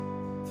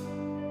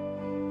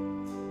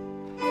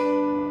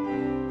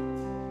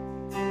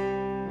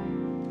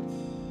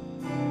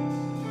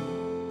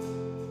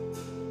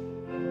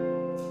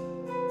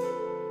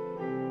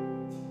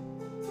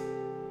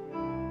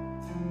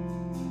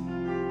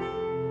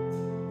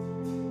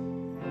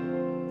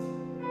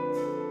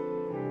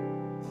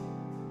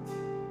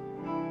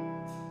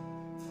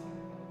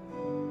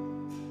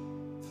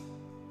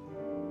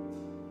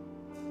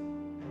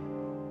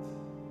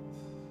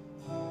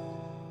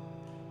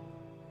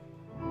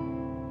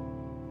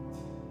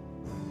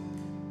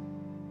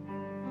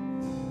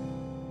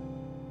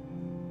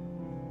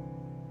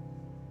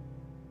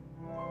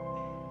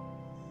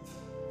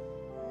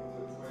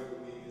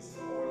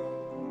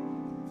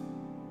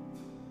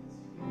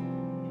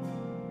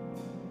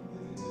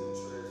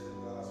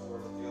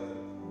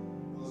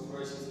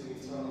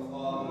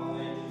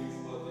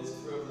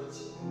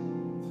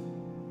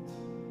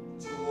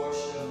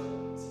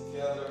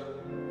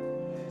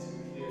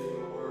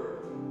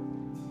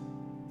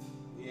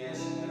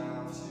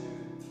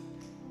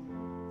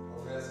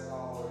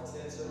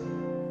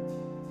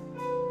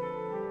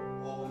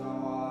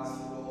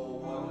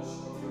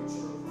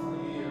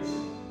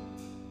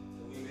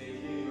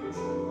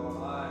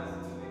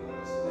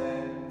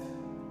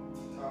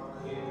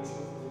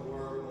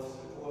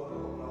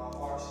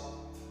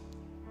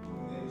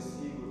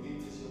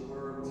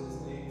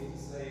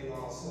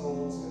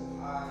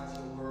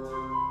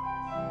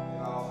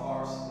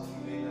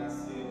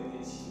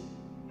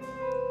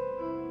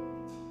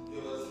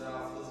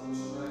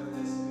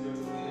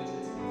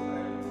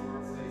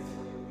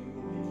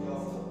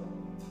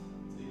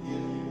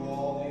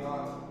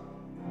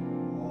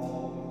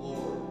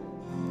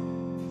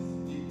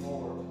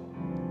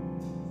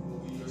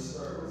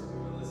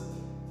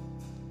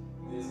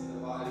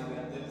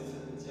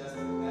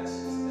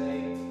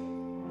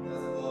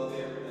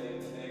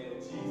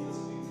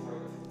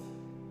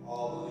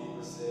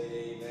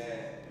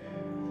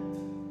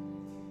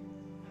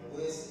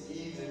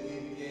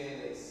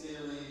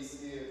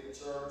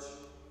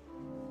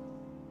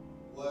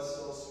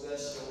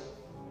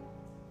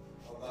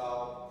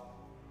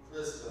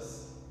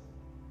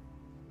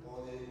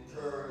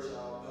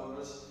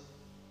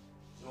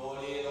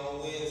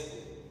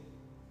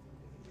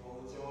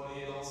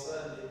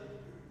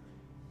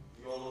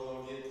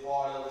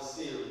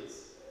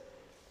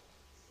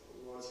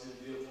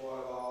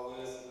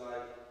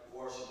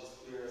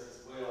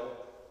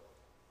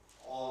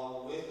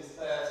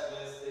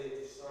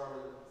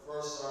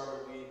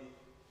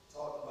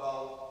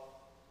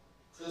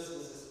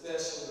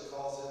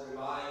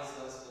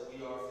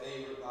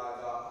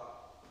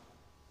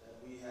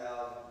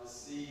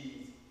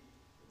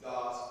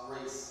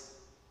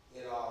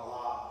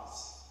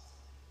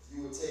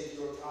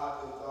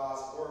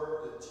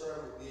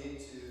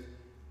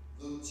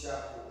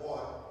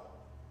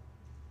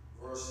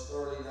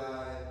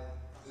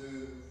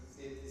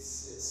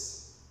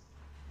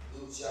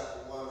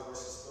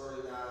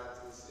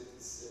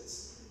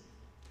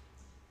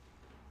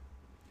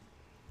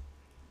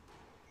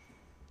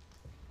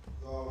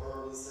all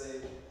heard me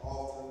say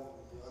often,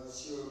 when you're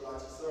unsure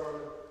about your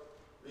sermon,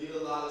 read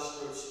a lot of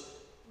scripture.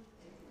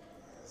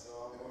 And so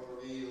I'm going to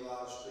read a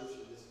lot of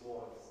scripture this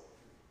morning.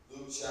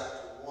 Luke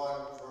chapter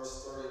 1,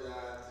 verse 39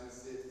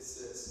 through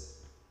 56.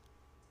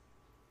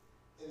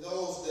 In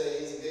those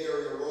days,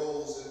 Mary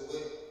arose and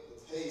went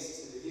with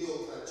haste to the hill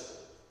country,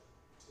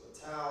 to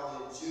a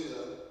town in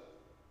Judah,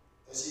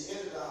 and she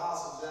entered the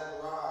house of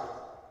Zechariah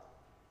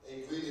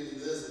and greeted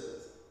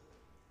Elizabeth.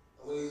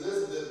 And when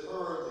Elizabeth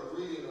heard the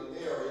greeting of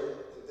Mary,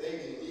 the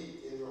baby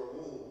leaped in her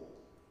womb.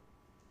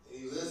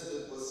 And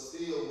Elizabeth was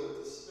filled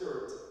with the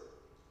Spirit.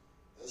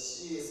 And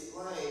she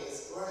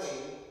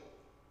exclaimed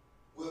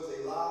with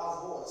a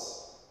loud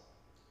voice,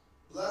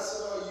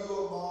 "Blessed are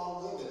you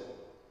among women,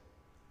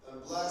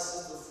 and blessed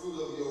is the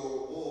fruit of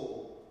your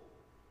womb.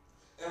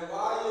 And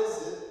why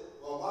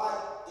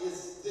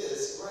is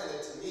this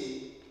granted to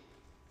me,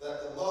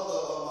 that the mother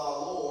of my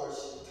Lord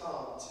should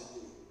come to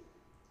me?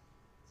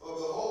 For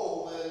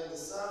behold, when the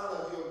sound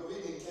of your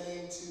greeting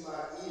came to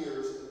my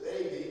ears, the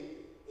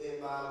baby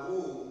in my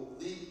womb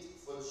leaped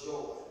for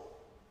joy.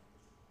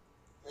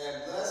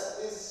 And blessed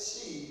is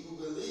she who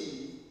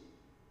believed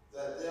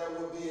that there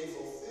would be a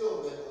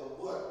fulfillment of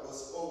what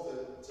was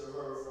spoken to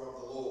her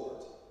from the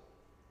Lord."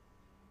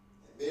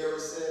 And Mary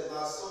said,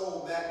 "My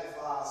soul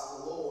magnifies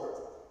the Lord,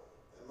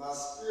 and my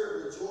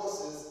spirit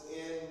rejoices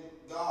in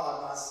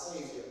God my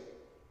Savior.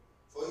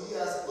 For he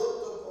has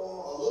looked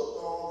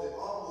on the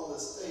humble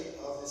estate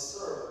of his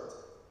servant.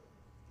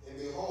 And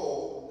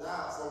behold,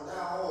 from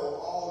now on,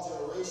 all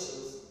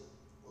generations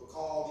will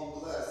call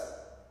me blessed.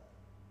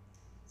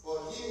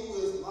 For he who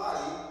is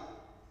mighty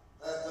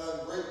has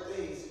done great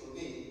things for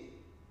me.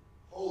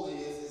 Holy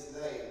is his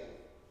name.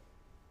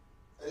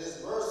 And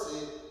his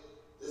mercy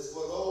is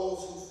for those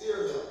who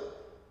fear him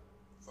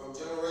from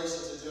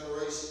generation to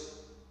generation.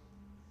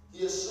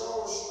 He has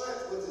shown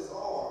strength with his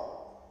arm.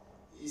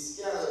 He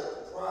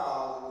scattered the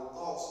proud in the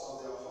thoughts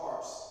of their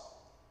hearts.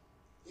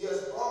 He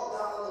has brought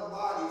down the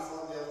mighty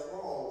from their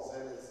thrones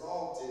and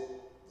exalted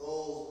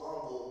those of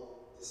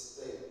humble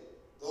estate.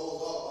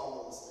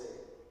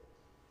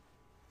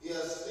 He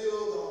has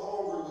filled the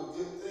hungry with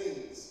good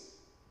things,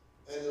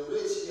 and the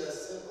rich he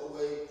has sent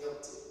away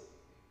empty.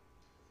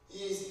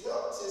 He has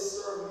helped his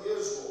servant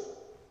Israel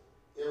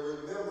in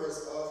remembrance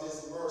of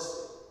his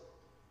mercy,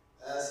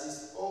 as he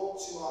spoke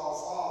to our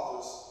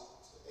fathers,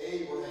 to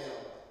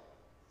Abraham,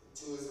 and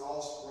to his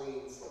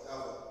offspring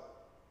forever."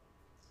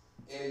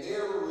 And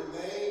Mary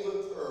remained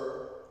with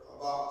her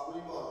about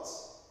 3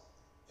 months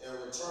and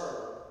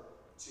returned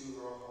to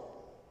her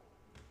home.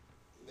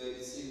 You may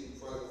be seated in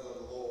the presence of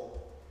the Lord.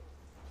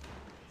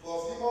 For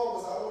a few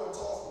moments, I want to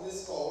talk from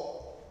this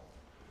called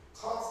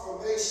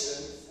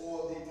Confirmation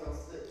for the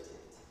Conflicted.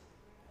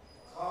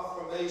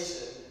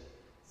 Confirmation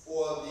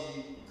for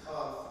the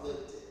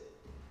conflicted.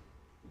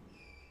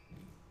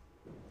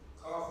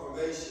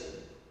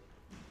 Confirmation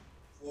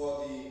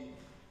for the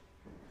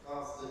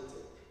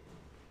conflicted.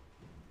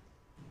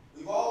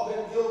 We've all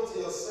been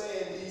guilty of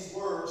saying these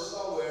words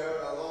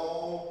somewhere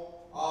along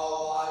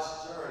our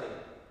life's journey.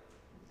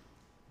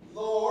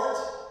 "Lord,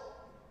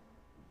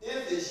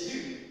 if it's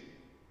you,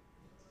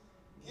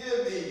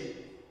 give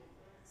me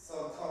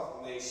some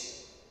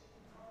confirmation.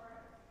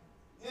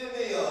 Give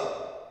me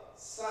a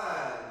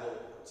sign,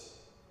 Lord."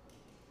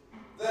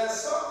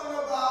 There's something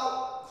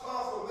about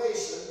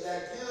confirmation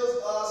that gives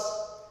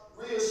us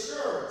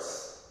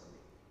reassurance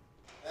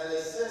and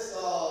a sense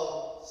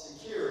of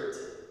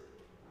security.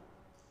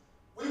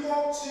 We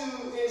want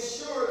to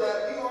ensure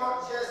that we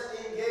aren't just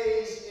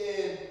engaged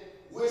in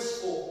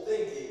wishful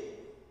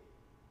thinking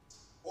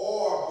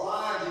or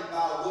blinded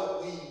by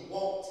what we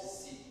want to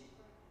see.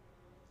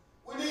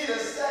 We need a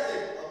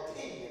second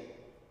opinion.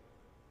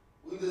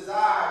 We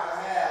desire to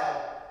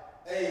have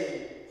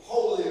a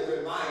holy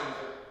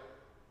reminder.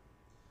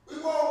 We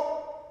want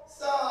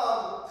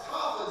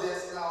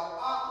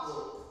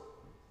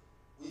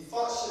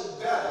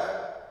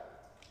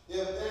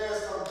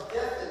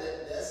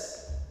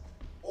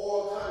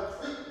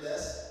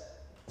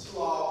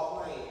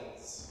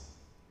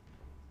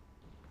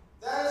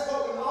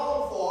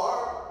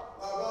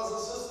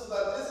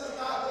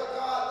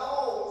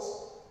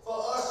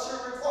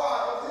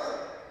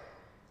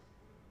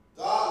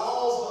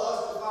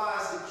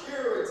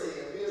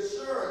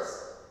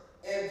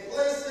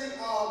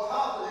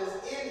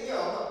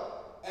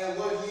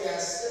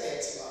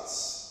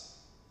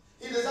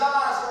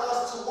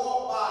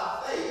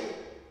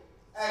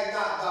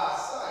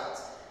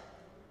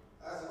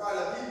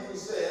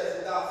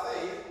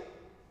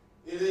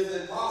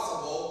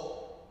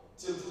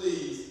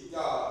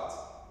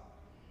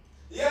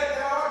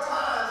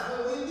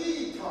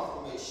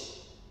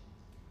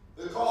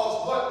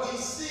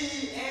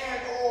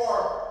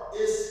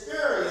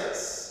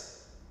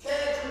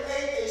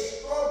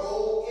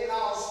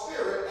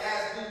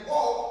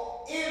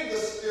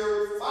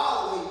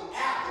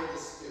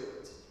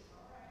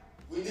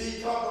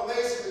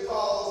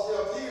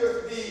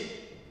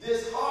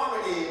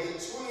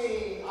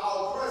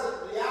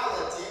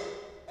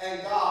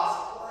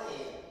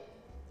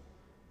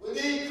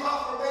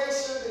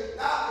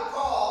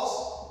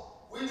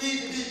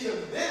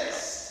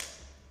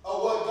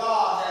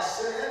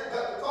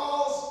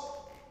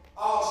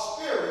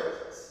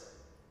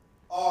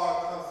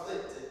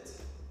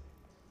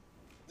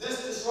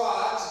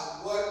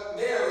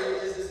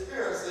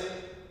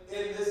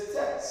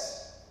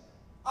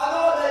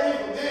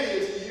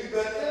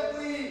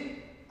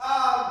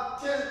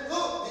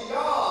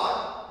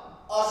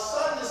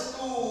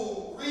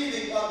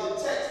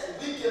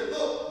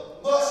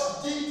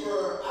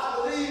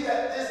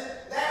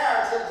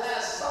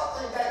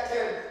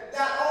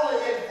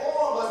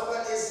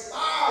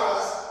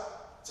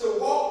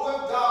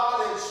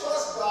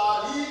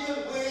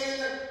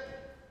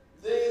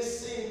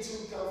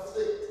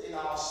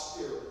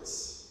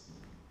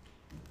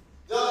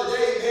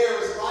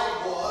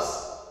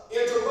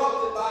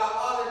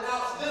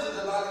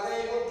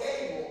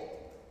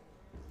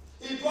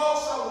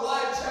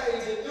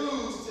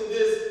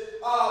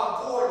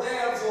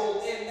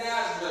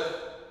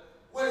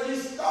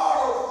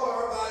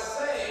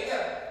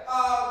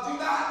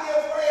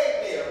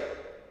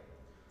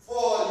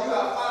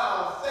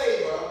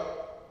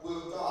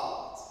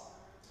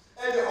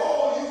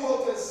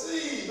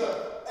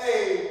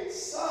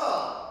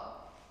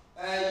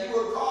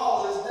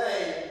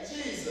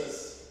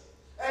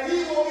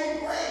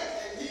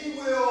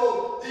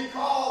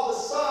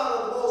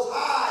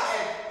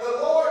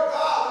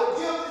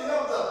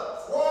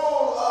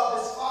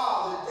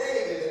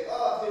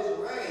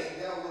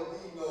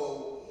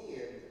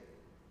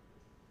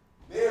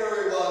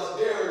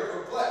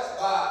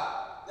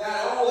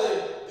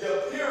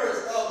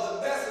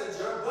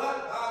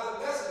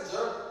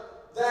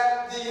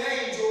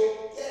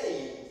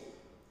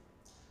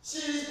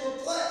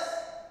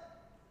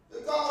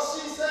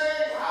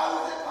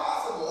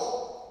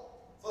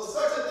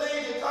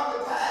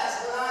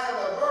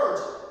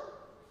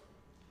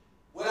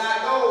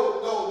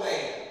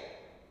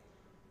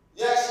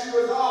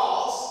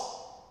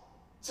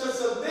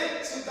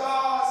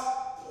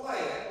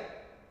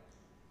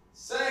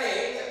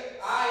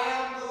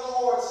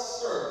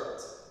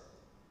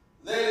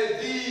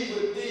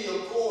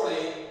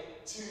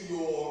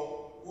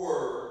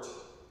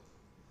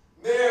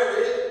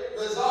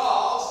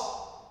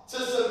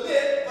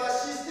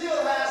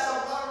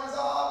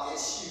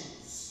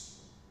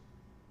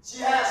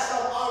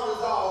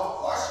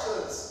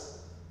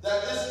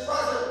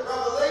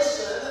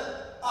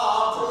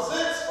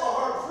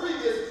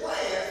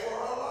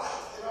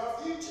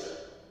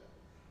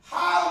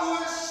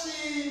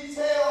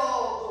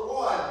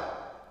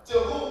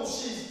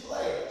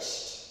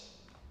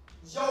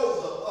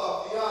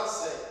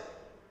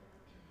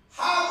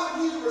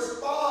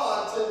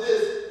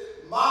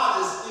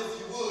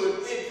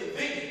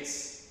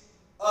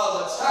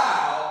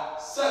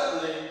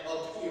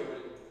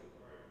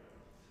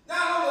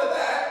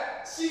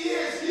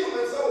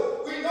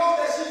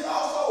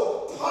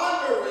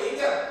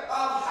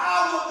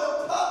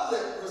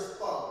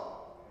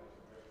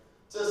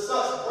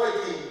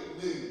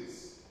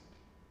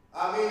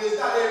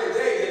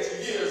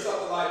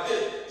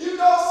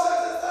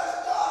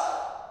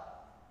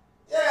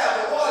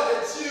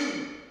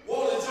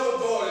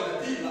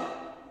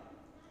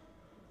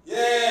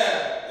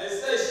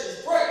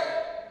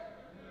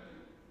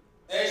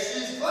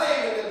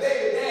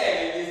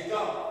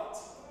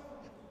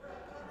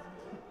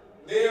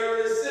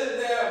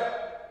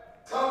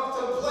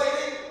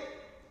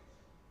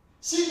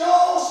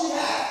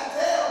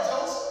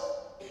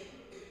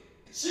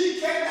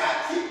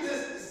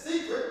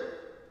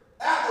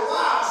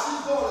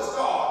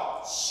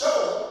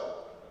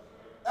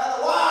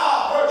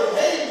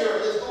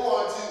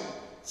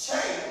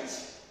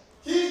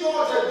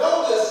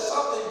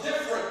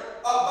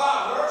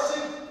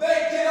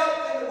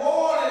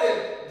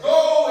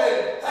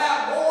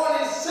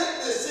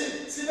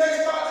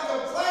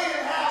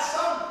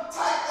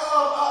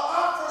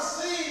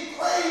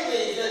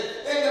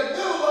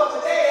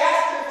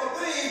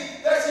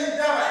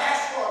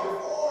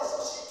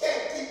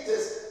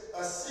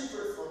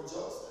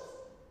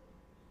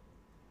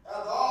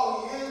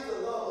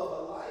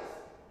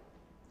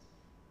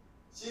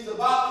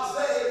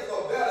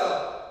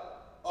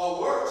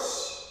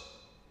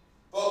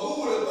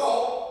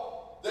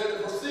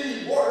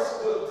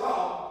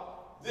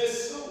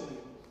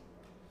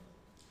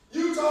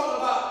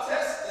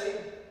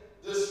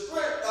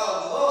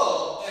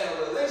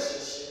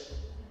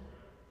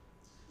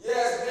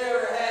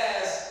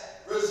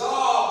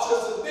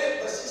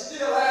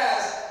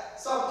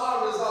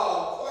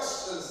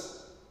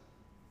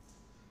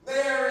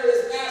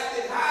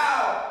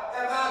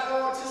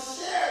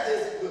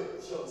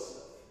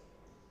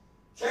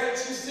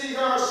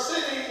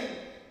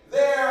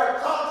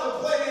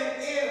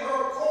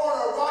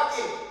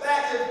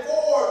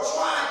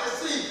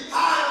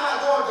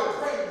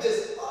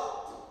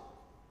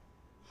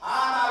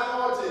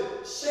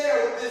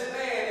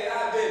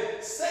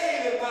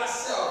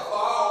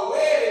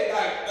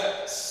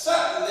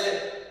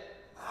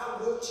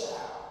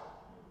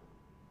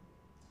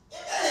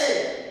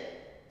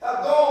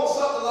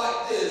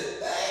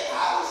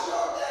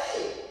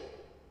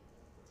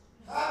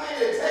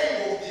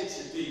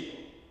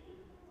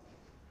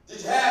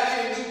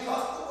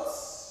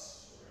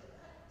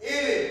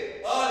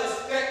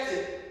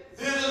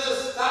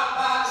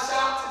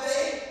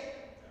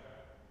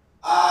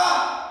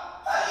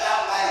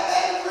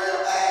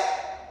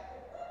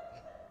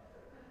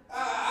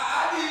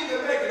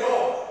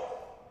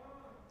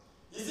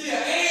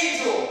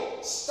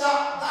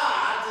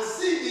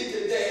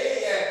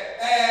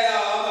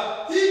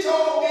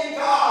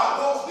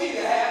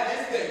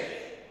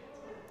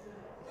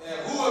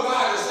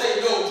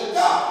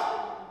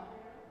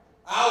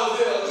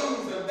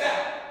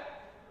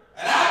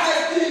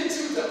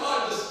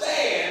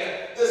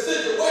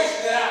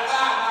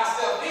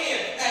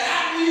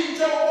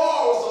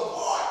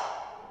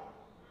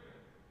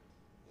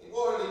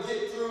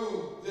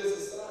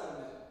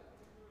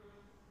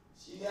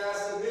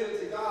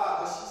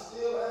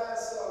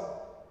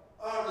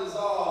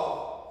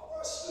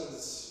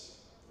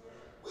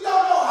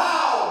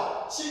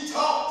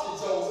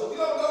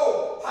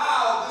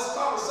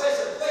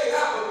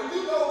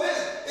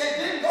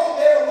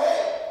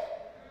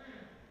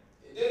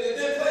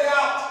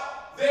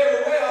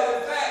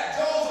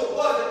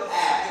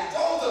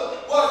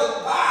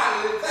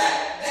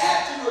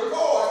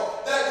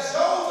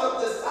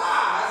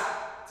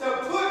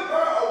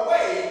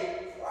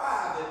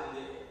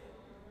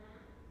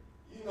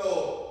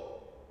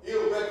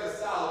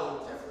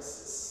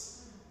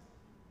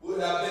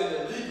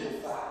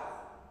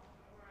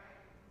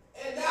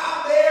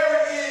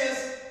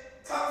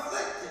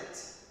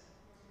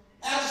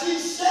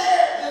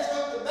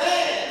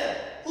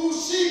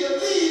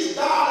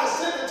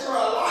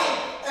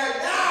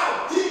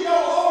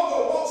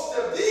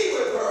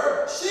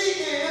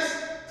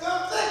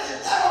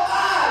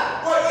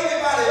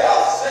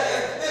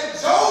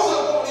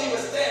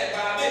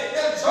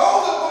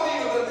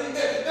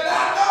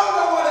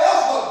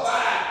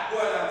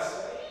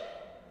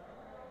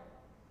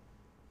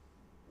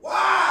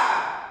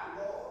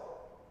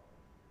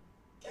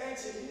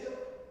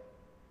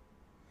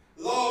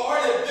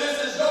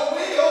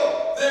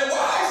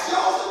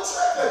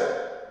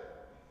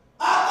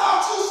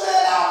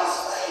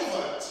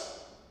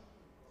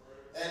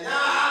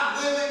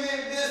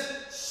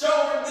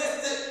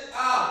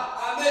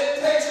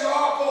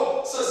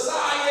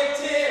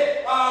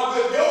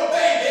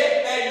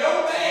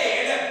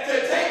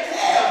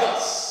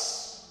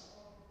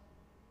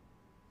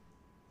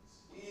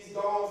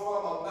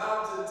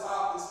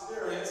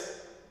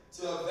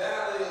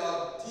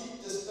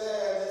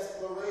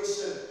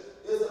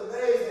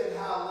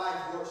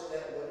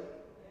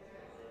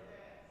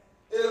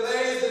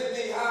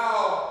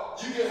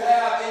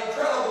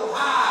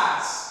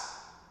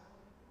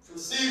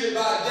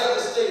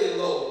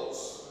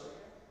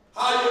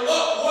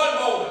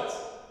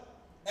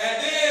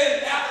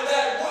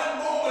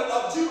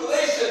of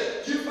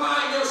jubilation, you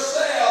find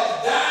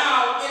yourselves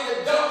down in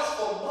the dumps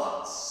for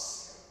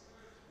months.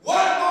 One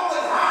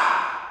moment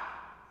high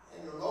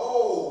and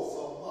low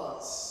for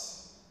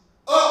months.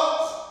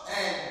 Up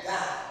and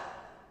down.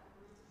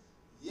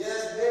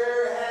 Yes,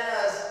 Mary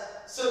has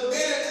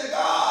submitted to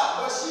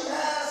God, but she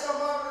has some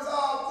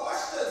unresolved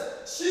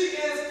questions. She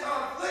is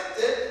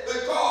conflicted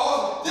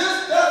because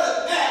this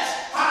doesn't match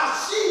how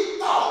she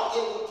thought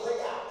it would play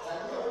out.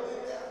 Have you ever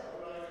been there?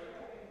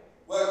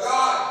 Where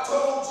God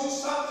told you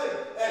something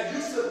and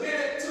you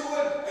submitted to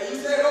it and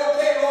you said,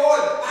 okay,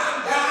 Lord,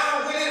 I'm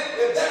down with it.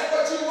 If that's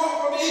what you want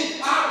from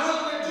me, I'm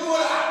willing to do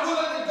it. I'm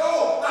willing to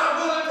go. I'm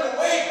willing to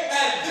wait.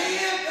 And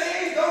then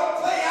things don't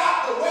play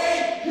out the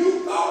way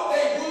you thought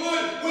they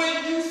would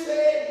when you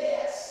said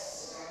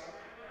yes.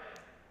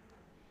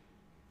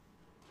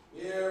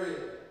 Mary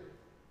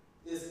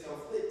is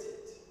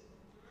conflicted.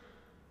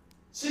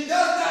 She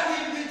does not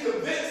need to be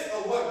convinced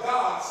of what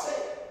God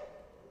said.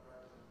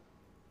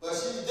 But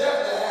she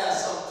definitely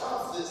has some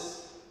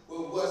conflicts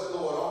with what's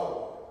going on.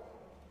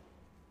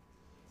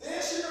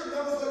 Then she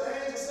remembers what the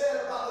angel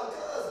said about her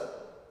cousin,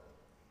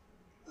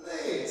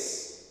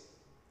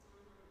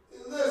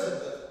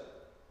 Elizabeth.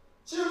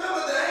 She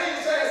remembers the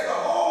angel says,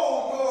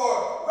 behold,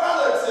 your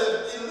relative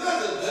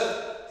Elizabeth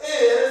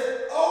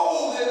is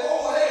old in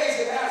old age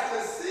and has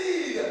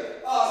conceived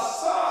a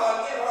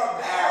son in her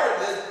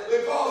barrenness,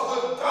 because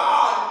with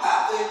God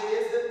nothing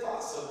is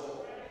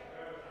impossible.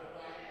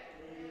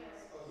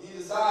 She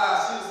decides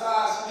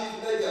she needs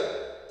to make an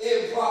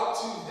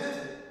impromptu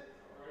visit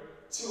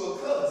to a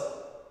cousin.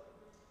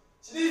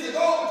 She needs to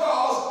go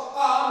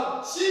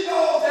because she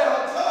knows that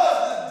her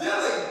cousin is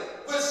dealing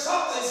with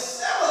something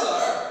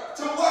similar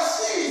to what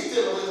she's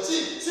dealing with.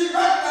 She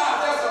recognizes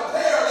there's some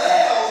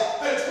parallels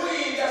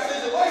between their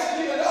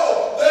situation, even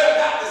though they're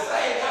not the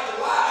same.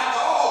 After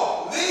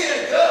all,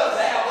 Liz does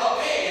have a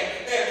man,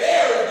 and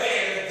Mary's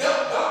man is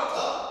dumped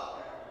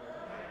up.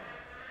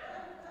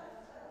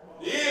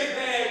 Liz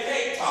man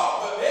can't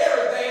talk, but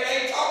Mary's man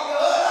ain't talking to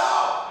her at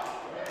all.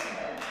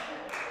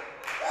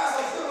 That's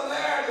some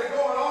similarities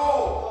going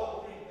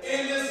on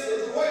in this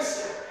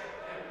situation.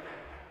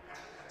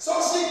 So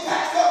she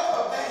packs up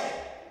her bag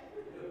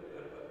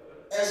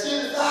and she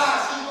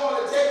decides she's going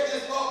to take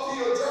this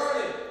uphill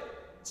journey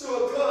to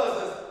her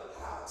cousin's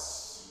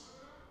house.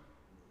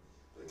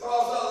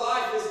 Because her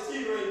life is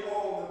teetering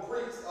on the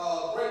brink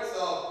of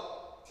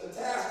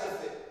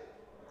catastrophe.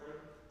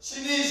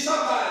 She needs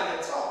somebody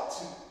to talk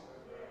to.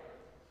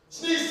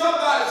 She needs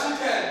somebody she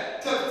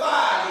can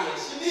confide in.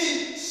 She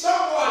needs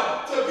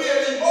someone to be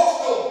an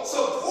emotional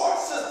support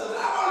system. And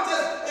I want to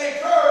just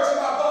encourage you,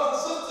 my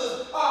brothers and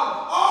sisters,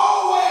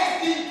 always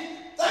be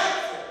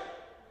thankful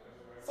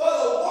for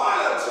the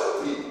one or two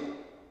people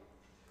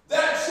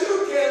that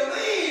you can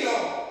lean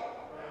on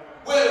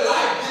when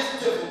life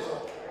gets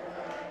difficult.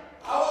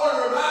 I want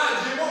to remind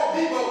you, it won't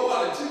be but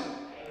one or two.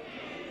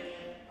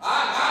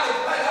 I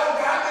don't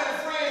care how many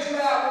friends you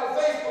have on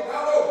Facebook.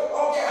 I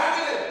don't care how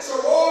many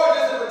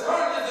sororities and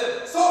fraternities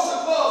and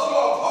social clubs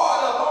you're a part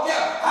of. I don't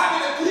care how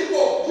many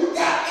people you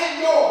got in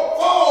your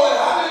phone and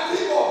how many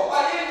people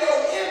are in your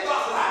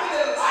inbox and how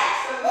many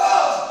likes and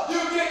loves you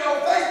get on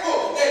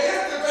Facebook and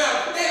Instagram.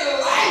 In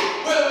life,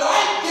 when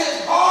life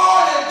gets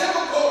hard and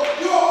difficult,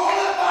 you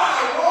only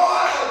find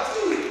one or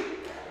two.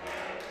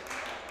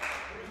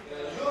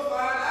 And you'll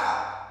find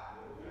out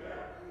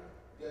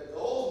that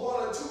those one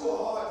or two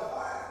are hard to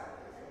find.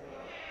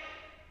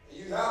 And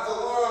you have to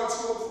learn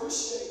to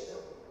appreciate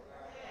them.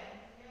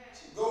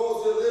 She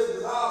goes to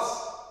Elizabeth's house.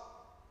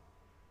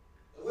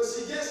 And when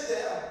she gets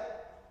there,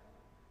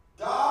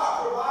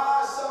 God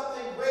provides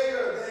something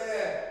greater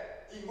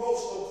than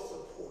emotional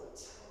support.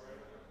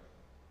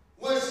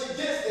 When she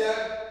gets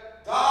there,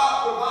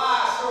 God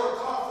provides her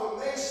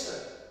confirmation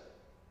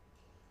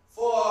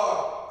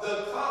for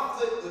the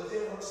conflict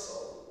within her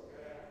soul.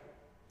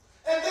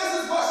 And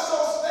this is what's so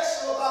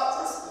special about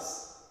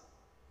Christmas.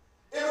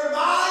 It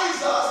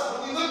reminds us,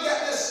 when we look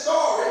at this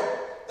story,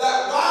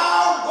 that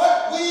while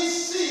what we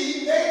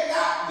see may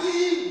not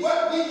be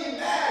what we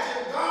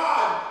imagine,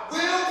 God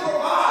will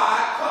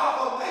provide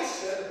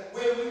confirmation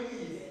when we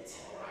need it.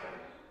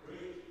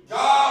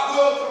 God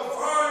will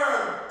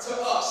confirm to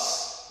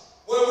us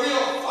when we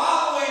are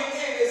following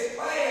in His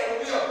plan, when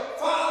we are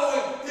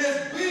following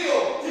His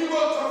will. He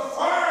will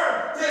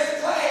confirm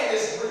His plan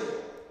is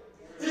real.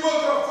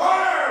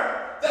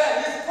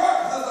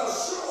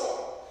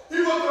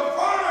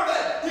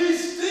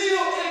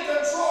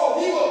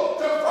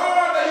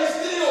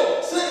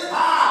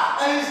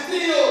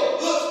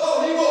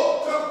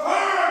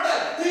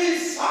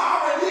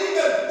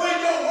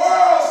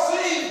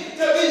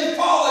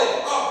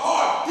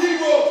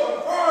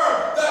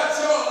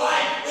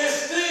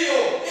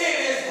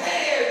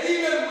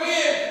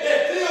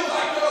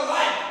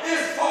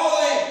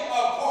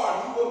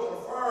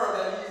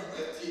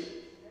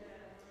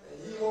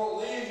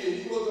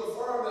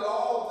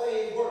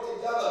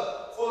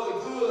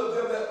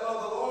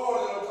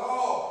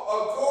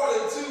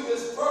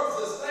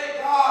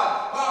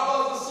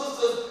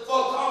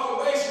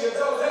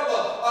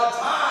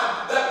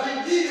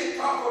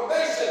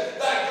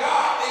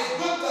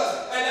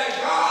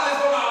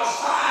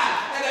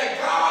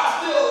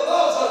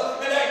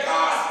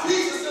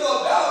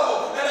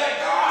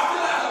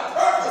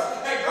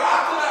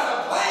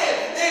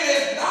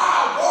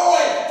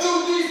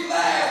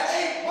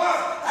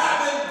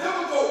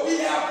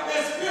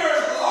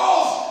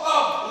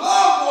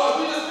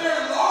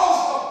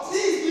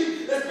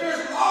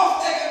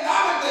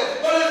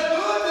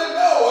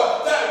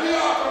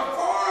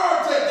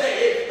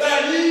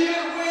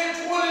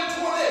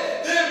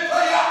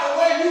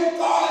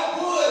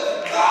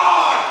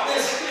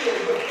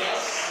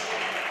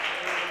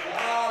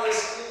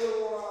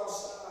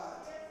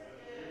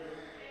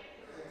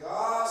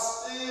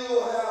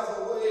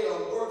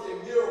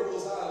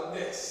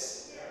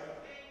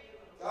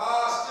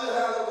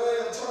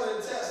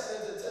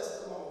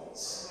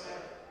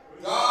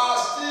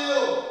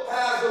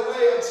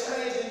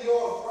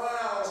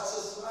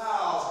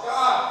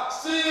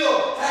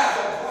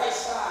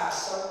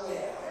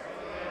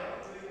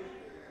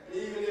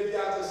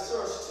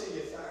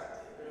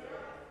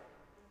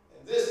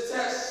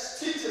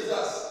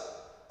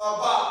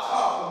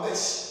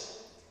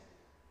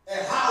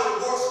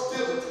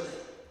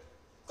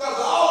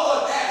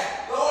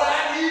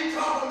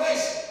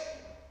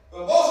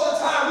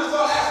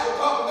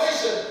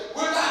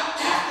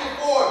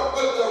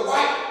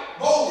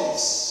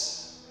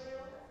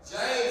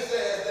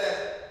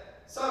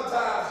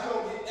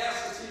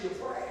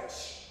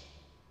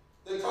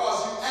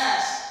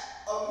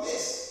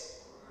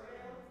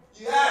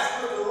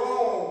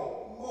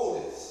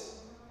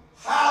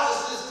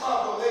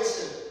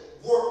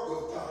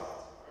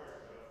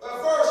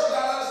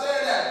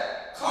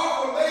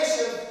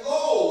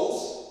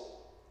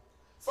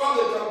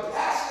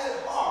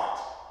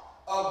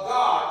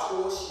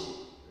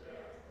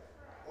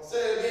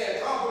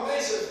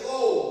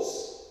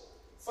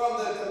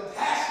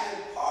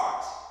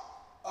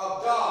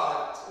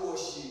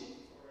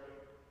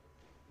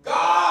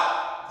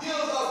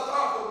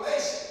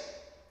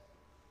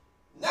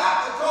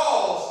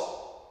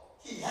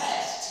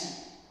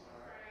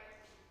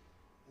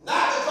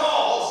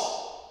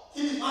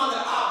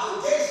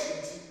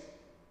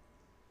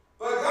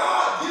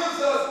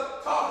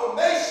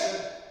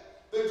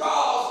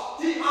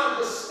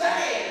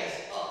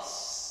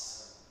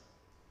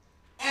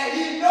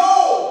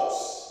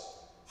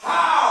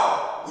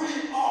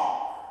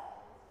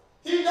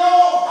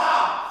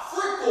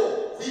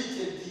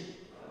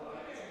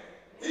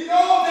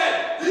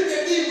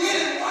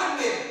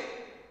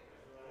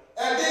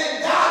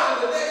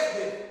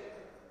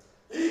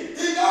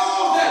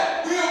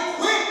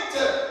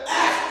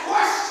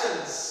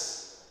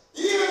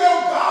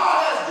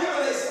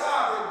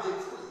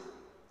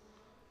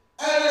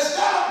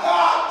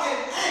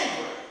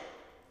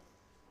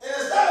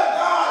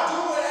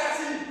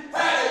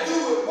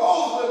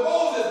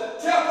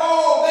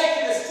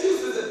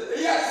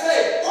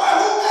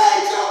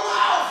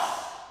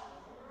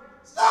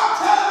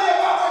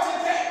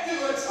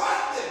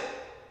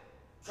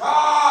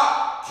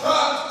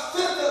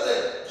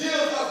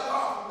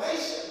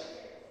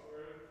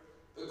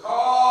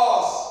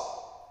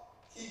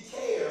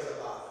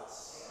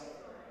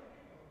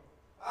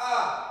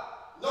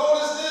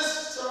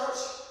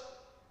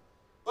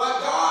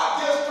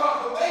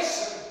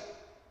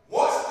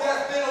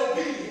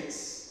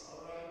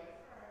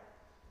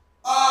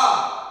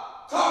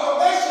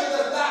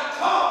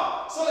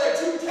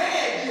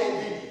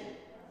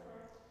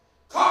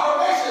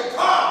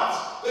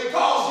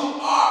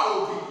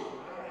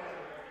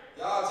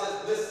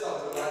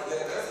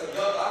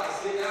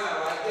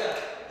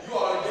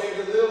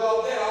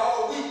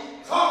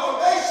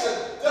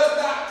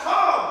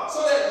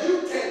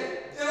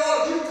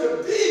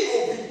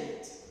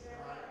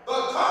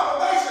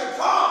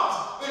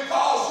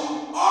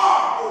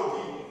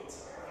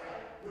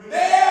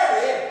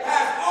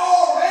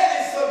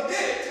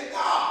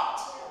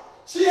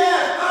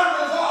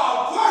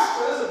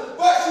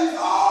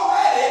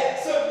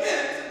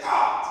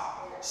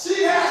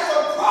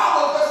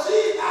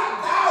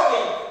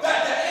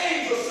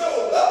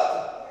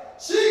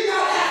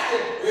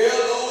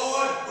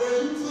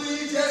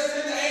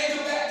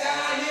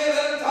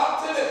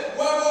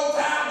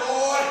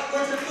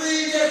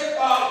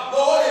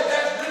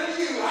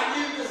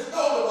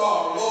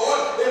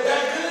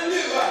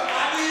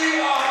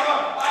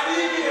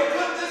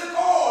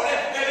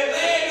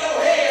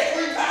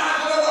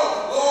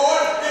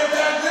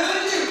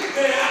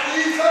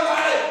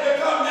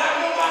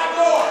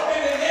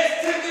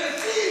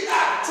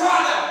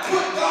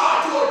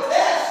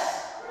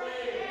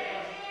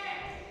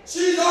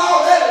 She's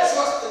already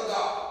trusting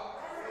God.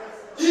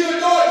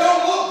 Even though it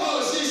don't look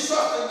good, she's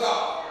trusting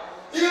God.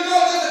 Even though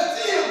it doesn't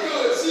feel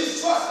good,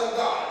 she's trusting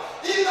God.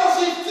 Even though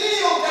she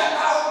feels that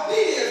my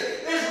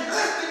obedience is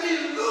risking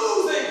me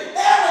losing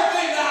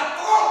everything that I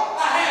thought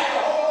I had to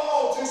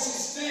hold on to, she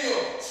still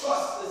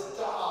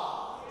trusts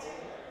God.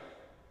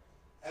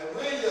 And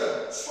when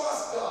you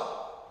trust God,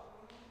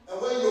 and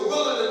when you're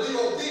willing to be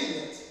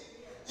obedient,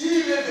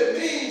 even if it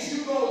means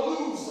you're going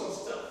to lose some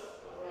stuff,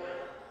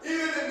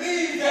 even if it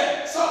means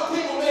that some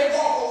people may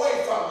walk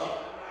away from you,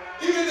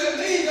 even if it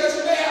means that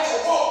you may have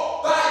to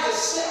walk by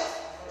yourself,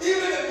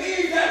 even if it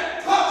means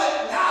that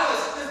public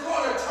knowledge is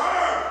going to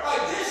turn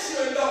against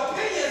you and the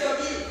opinions of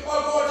you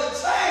are going to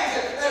change,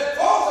 and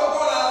folks are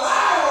going to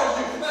lie on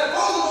you, and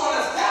folks are going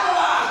to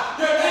scandalize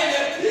your name,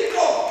 and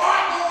people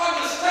aren't going to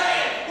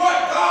understand what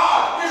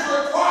God is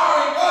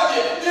requiring of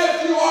you. If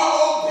you are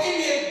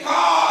obedient,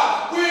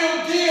 God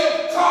will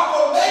give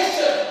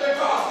confirmation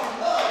because He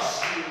loves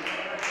you.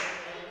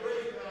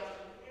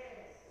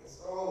 And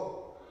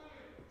so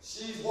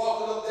she's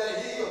walking up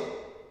that hill,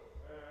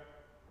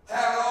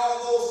 having all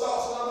those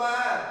thoughts in her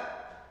mind,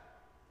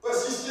 but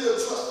she's still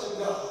trusting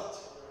God.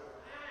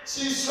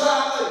 She's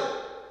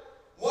traveling,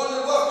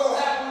 wondering what's going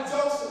to happen with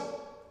Joseph,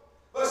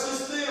 but she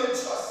still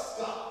trusts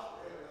God.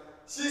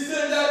 She's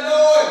sitting there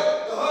knowing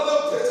the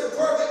other picture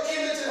perfect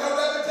image and her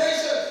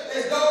reputation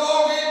is no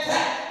longer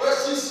intact, but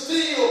she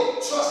still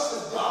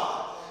trusts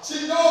God.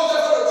 She knows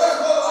that for the rest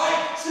of her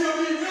life, she'll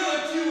be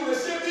ridiculed and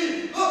she'll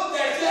be looked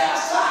at, she'll have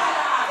side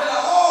eyes and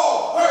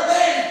all her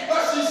days,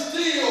 but she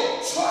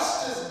still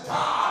trusts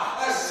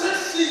God. And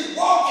since she's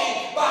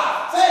walking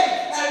by faith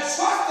and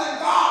trusting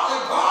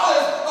God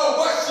regardless of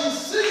what she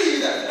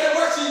sees and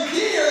what she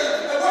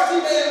hears and what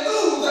she may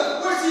lose,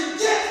 when she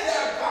gets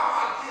there,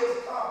 God gives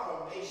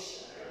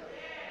confirmation.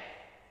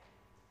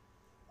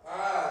 I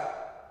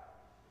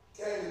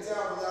came to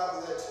town when I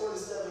was at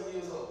 27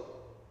 years old.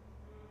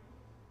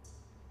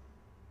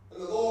 And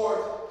the Lord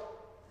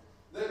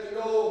let me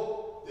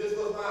know this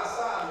was my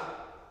assignment.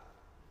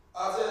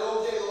 I said,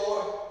 okay,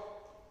 Lord,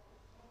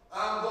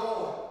 I'm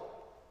going.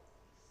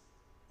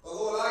 But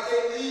Lord, I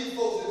can't leave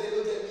folks if they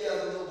look at me as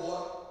a little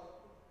boy.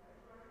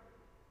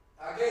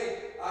 I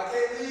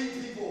can't leave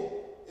people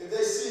if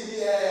they see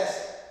me as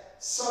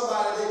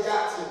somebody they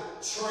got to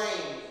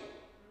train.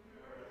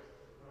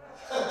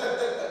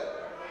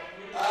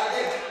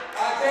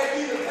 I can't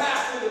be the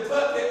pastor and the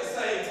puppet at the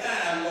same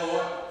time,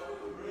 Lord.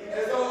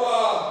 And so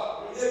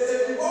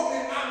if you want me,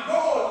 I'm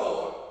going,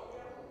 Lord.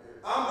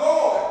 I'm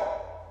going.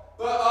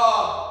 But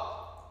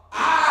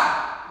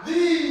I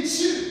need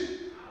you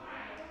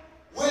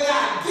when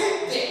I get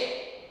there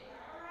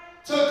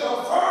to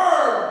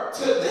confirm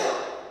to them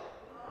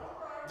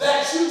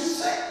that you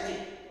sent me.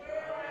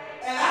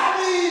 And I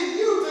need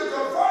you to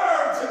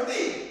confirm to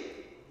me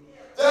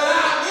that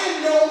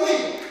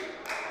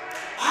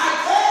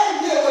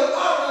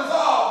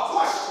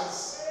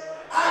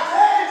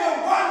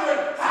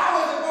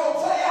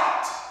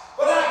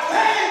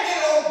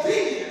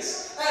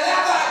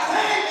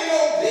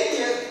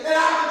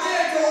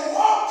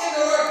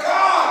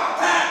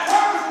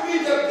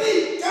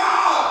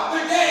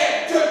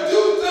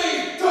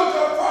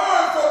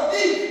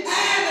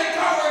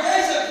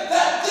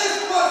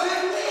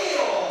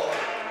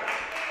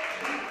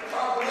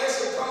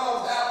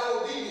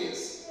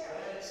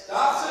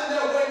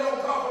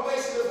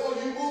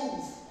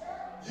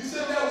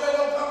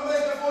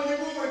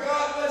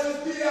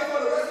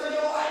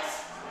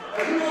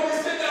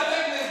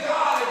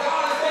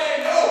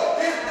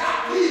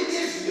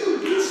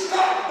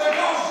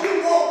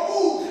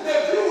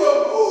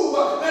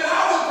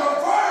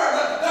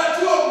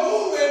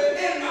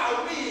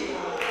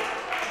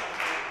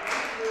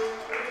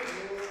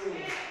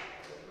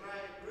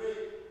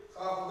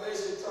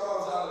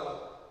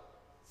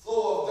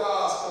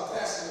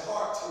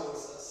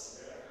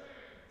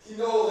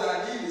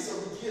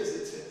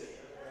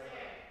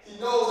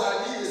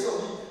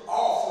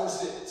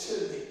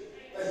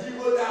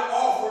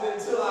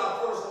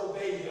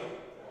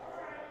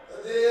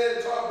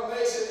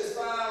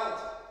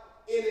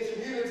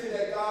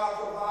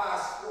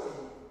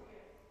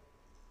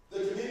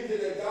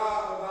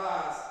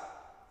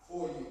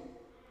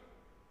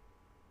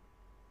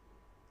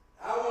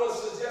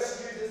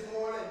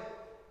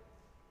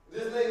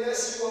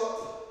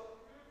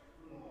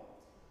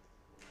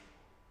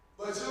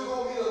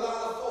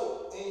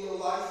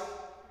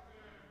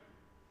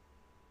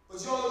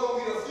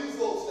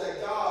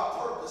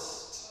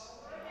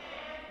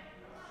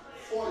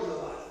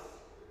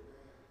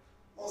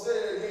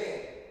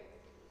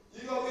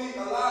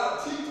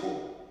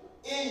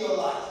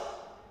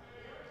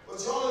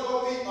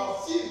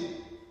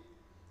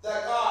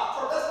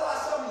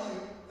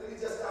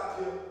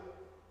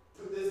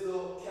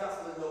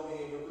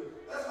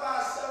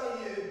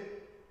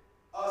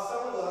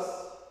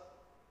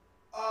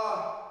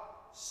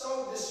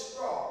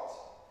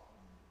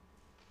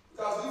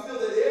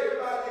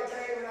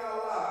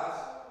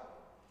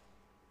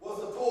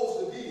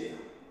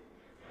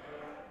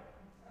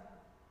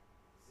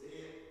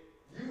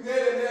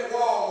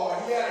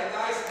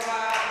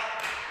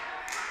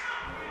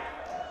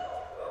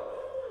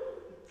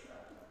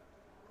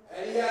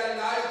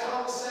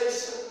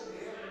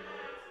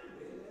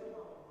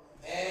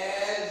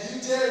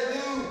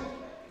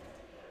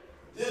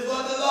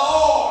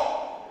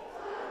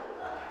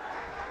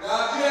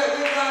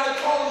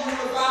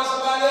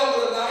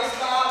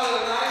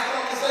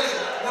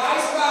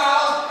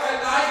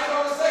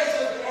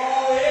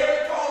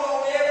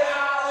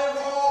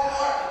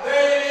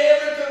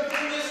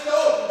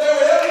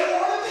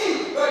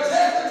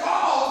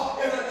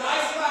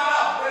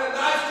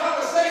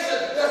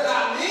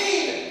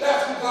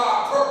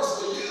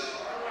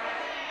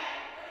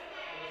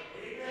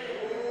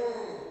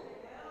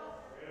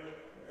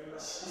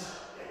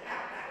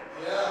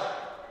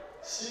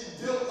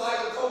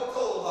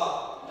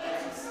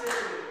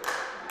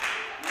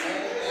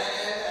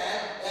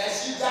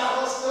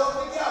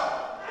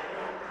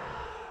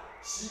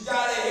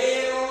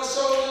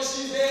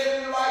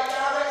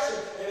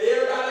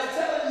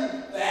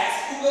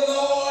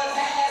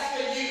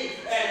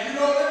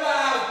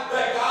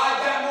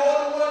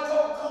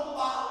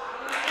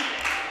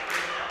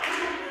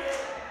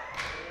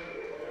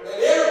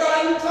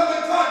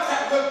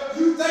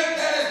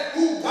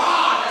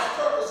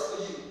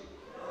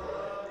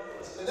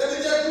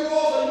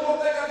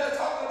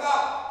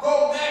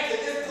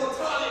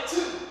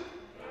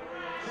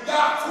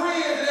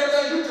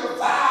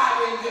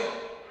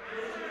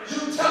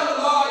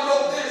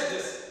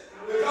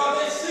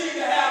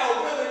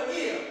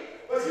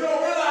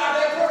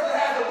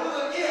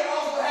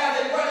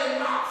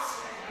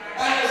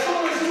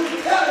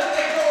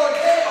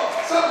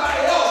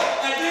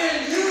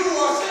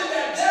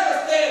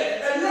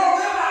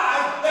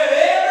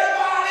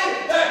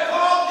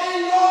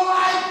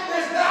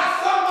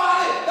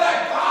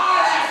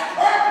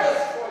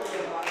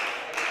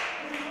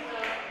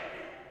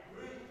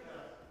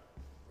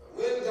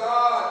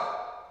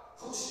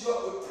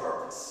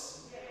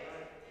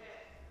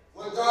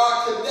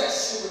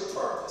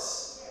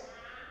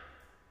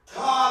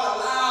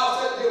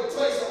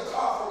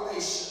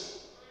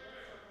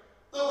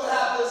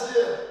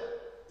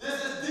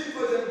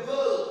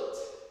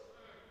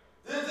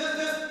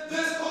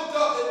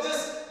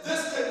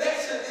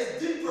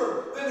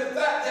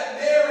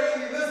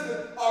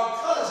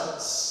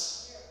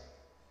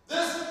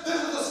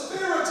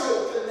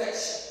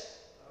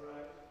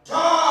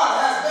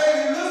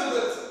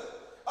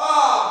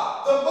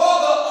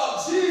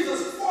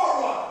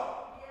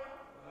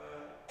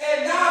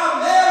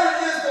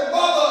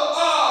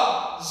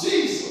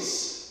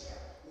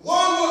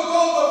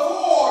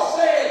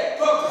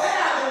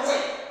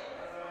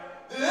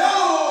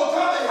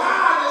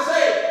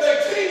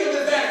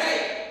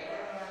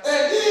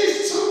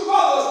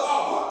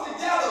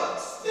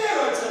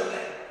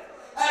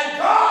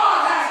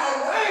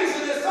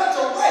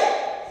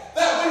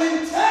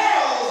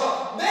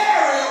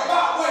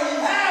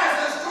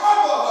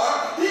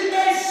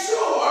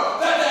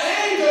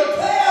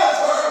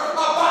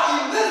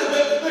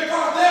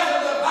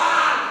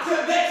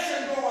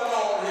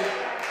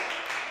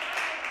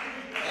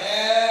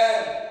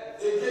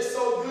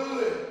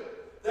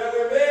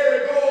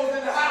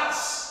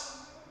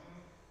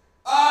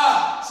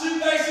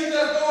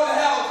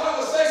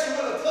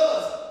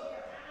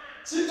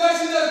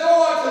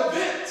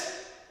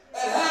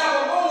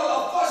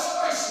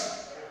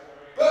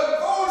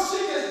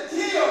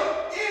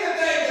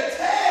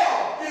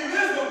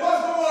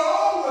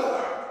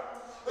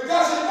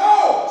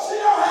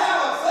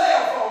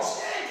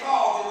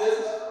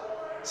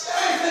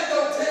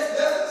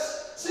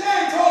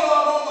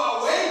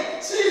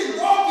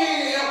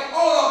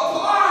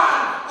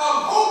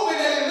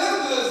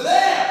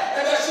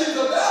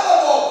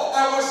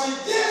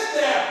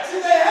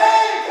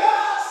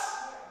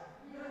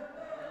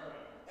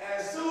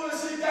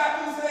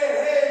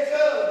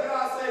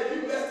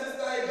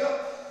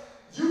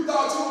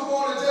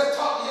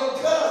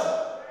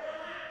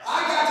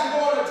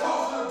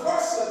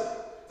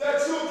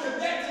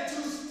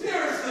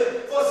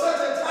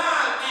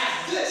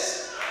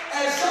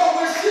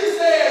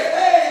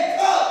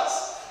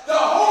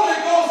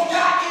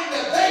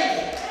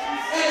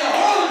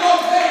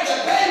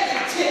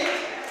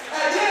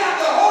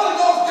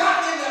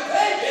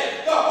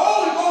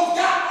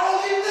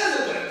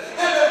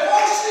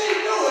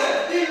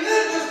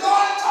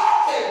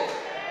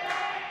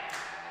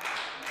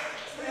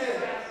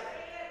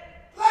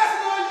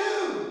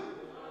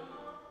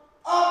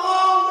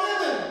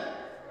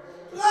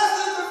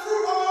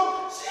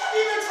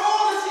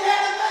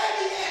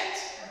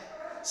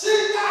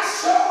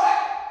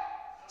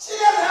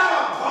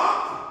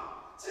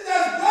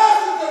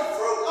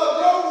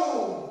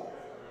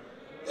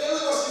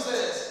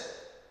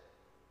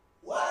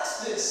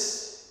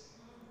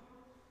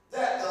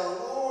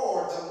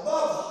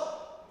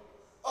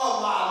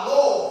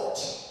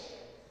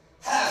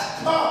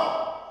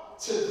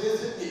to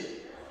visit me.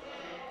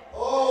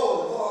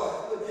 Oh,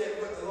 Lord, look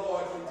at what the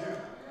Lord can do.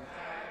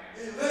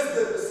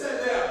 Elizabeth is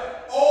sitting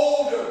there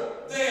older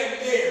than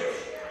Mary.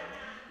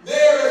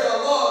 Mary is a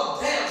young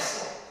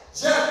damsel,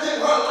 just getting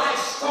her life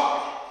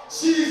started.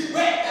 She's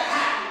wet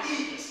behind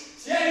the ears.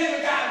 She ain't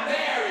even got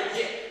married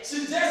yet.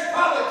 She just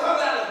probably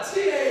coming out of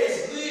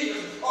teenage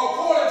years,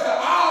 according to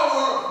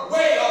our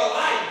way of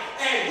life.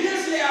 And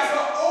here she has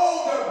her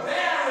older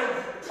barren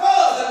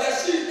cousin that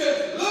she's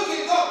been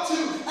looking up to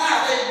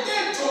as a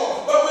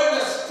mentor. But when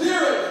the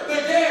Spirit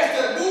begins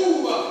to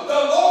move,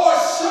 the Lord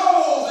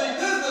shows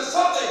Elizabeth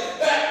something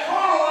that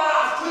carnal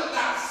eyes could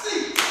not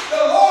see.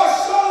 The Lord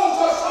shows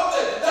her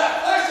something that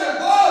flesh and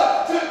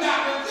blood could not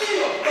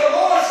reveal. The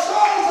Lord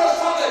shows her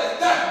something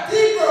that's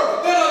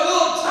deeper than a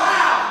little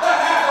child that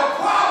has a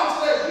problem.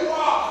 Says, you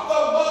are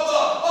the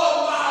mother of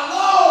my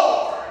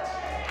Lord.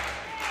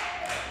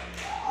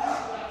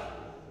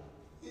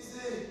 You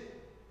see,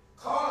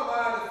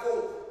 carnal-minded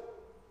folk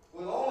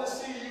will only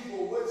see you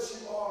for what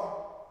you are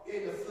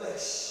in the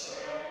flesh.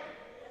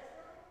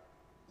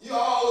 You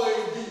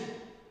always be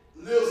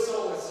little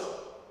so-and-so.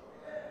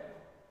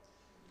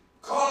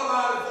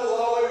 Carnal-minded folk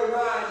always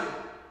remind you,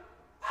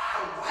 I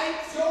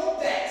wiped your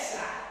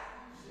backside.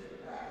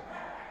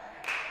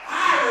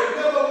 I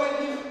remember when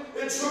you,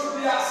 it tripped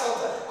me out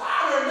sometimes. I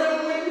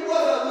remember when you was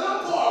a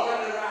little boy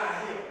running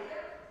around here.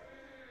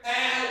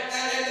 And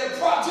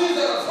Jesus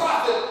the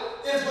prophet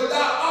is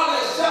without honor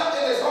except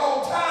in his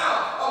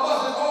hometown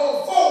amongst his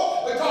own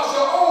folk, because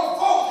your own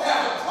folk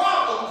have a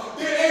problem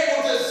being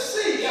able to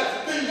see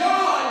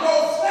beyond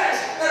your flesh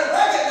and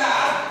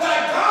recognize that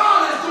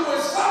God is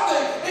doing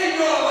something in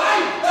your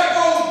life that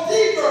goes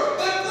deeper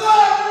than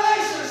blood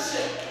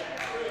relationship.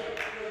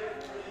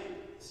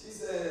 She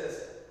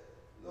says,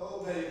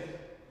 no, baby,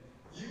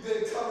 you've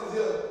been coming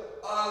here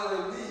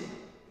honoring me,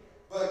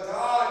 but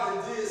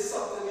God did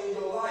something in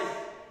your life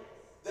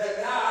that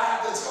now I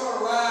have to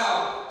turn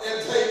around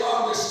and pay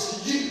homage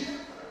to you.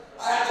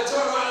 I have to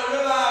turn around and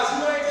realize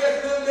you ain't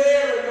just little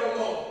Mary no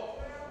more.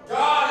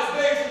 God has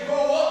made you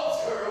grow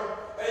up, girl,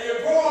 and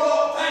you're growing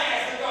up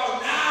fast because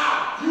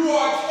now you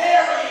are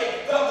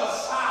carrying the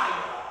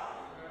Messiah.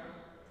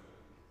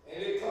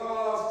 And it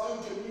comes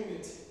through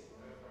community.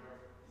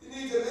 You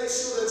need to make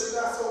sure that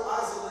you're not so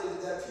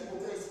isolated that people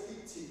can't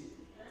speak to you.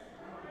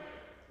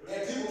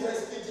 And people can't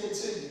speak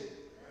into you.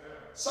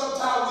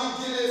 Sometimes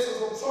we get into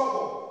some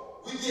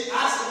trouble. We get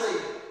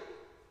isolated.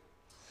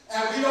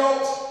 And we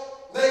don't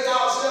make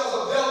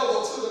ourselves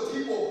available to the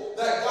people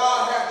that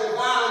God has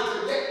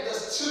divinely connected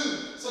us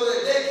to so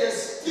that they can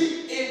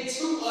speak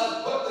into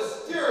us, but the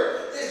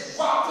Spirit is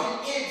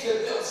dropping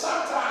into them.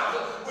 Sometimes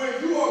when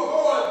you are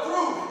going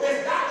through,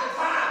 it's not the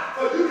time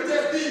for you to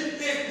just be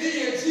it's me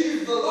and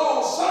Jesus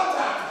alone.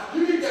 Sometimes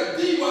you need to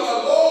be where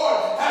the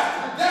Lord has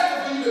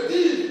predestined for you to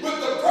be, with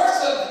the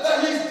person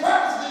that He's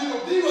purposed for you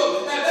to be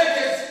with, and they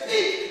can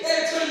speak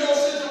into your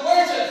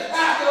situation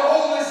after the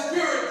Holy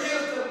Spirit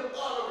gives them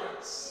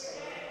utterance.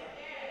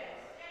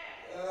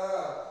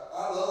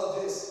 I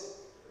love this.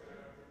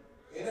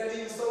 It ain't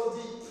even so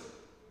deep.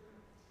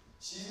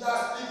 She's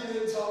not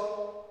speaking in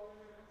tongues.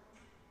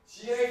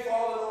 She ain't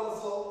falling on the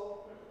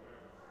floor.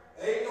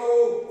 Ain't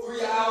no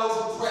 3 hours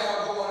of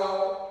prayer going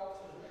on.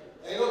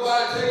 Ain't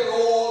nobody taking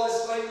oil and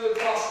slinging it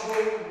across the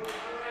room.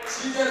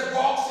 She just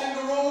walks in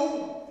the room,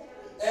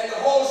 and the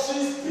whole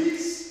she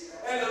speaks,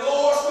 and the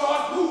Lord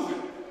starts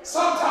moving.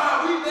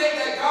 Sometimes we think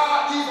that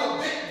God needs a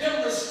big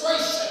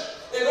demonstration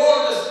in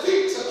order to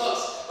speak to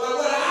us. But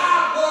what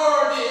I've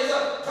learned is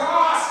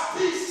God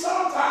speaks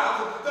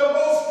sometimes the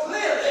most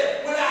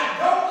clearly when I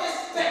don't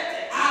expect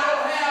it. I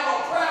don't have a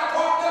prayer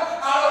partner.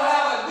 I don't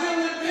have a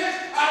kneeling bench.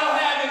 I don't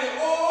have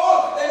any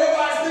oil. Ain't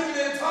nobody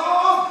speaking in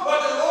tongues. But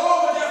the Lord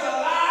will just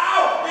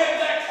allow in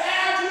that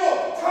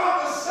casual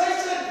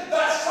conversation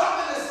that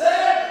something is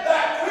said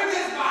that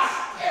quickens my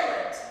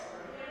spirit.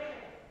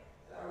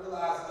 And I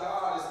realize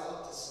God is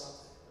up to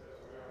something.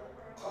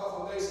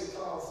 Confirmation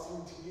comes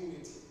through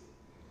community.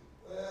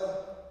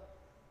 Well,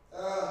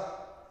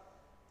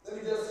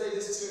 let me just say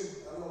this too.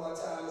 I know my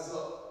time is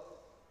up.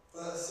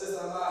 But since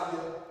I'm out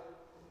here,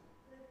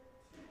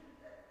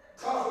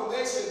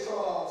 confirmation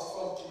comes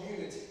from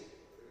community.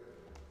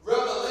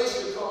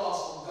 Revelation comes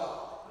from God.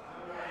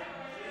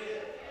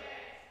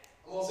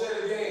 I'm going to say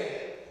it again.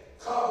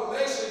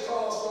 Confirmation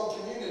comes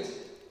from community.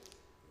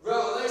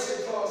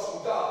 Revelation comes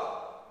from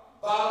God.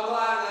 Bottom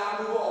line, now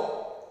I move on.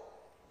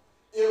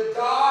 If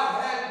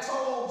God hadn't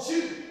told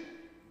you,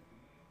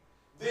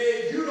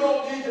 then you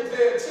don't need to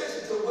pay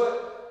attention to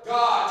what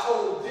God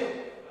told them.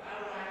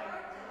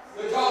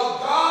 Because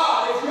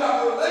God, if you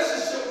have a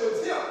relationship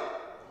with Him,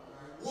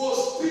 will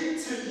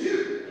speak to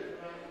you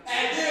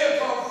and then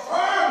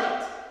confirm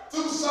it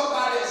through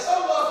somebody else.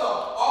 Some of us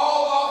are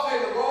all off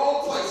in the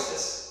wrong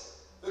places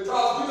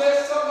because we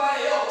let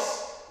somebody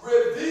else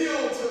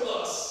reveal to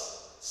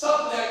us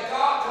something that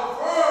God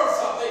confirmed,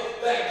 something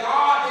that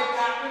God did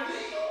not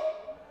reveal.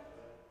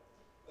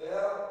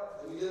 Well,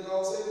 let me get on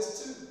and say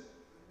this too.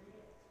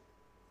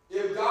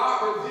 If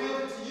God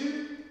revealed it to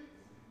you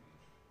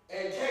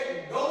and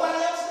can't nobody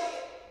else see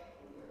it,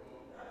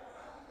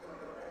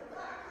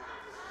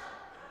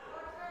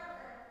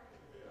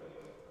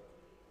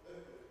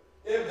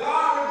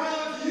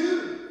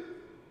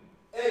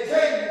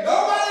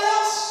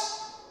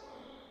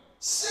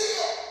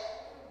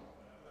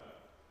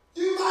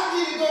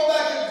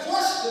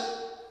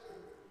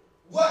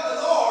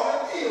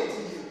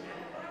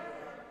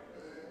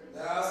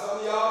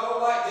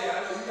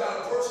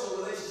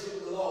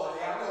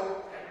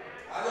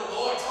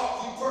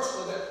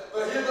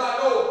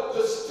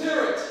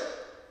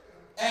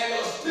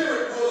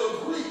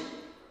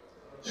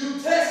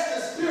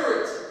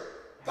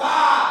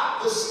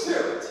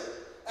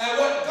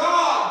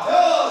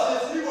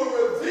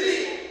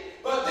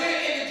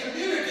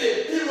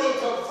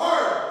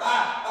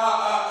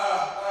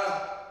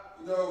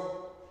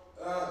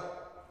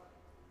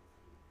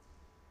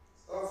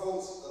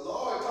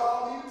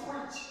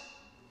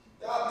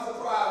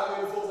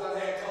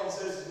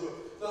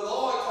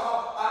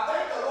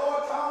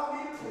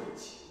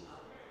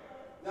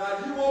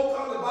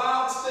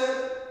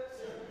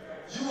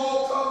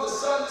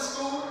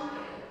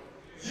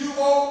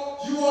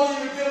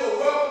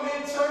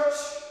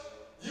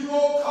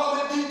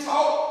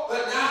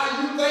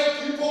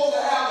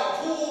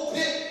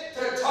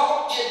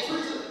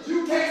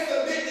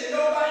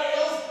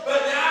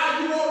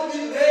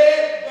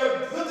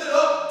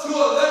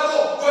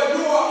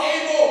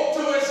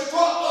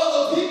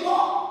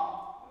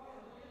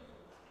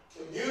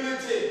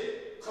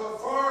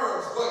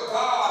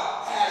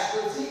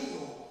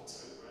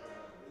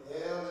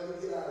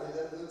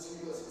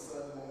 too much for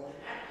Sunday morning.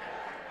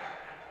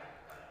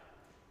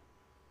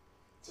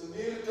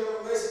 Community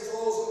confirmation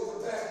flows from the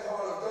compassionate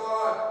heart of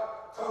God.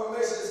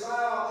 Confirmation is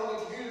found in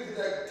the community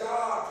that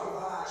God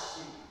provides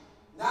you.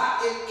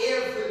 Not in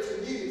every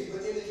community,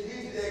 but in the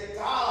community that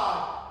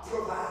God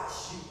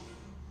provides you.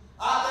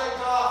 I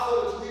thank God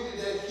for the community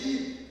that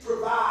He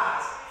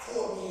provides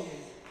for me.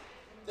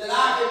 That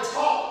I can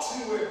talk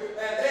to it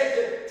and they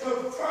can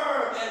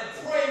confirm and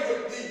pray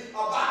with me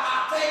about.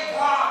 I thank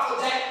God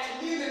for that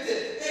community.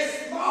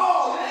 It's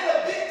small, it ain't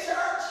a big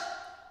church,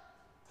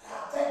 but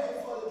I thank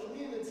Him for the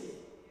community.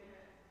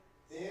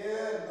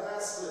 Then,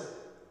 lastly,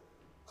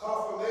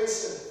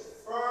 confirmation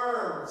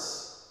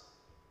firms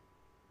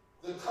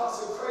the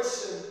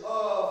consecration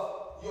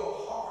of your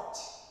heart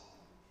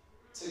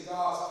to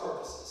God's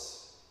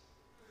purposes.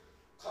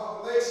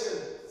 Confirmation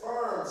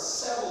firms,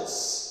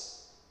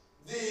 settles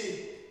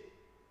the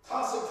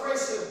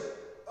consecration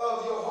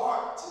of your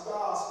heart to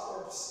God's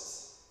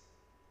purposes.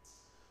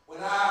 When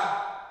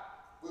I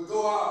would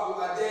go out with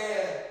my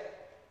dad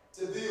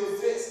to build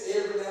fence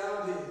every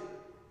now and then,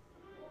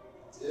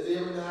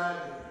 every now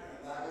and then,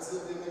 and I can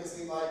sit there and make it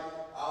seem like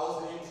I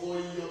was an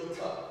employee of the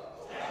company.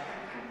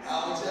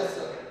 I was just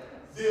a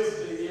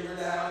visitor every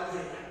now and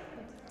then,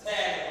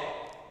 tag along.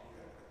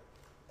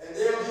 And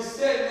they'll be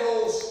setting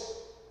those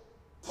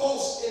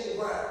posts in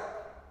the ground.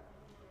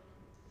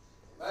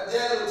 My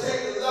dad would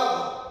take the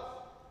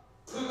level,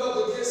 put it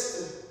up against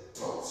the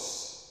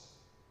post,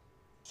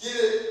 get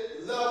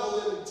it level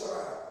in the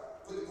ground,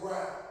 with the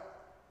ground.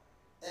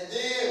 And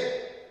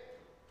then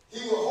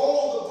he would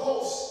hold the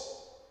post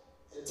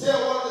and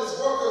tell one of his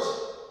workers,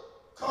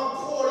 come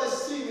pour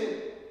this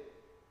cement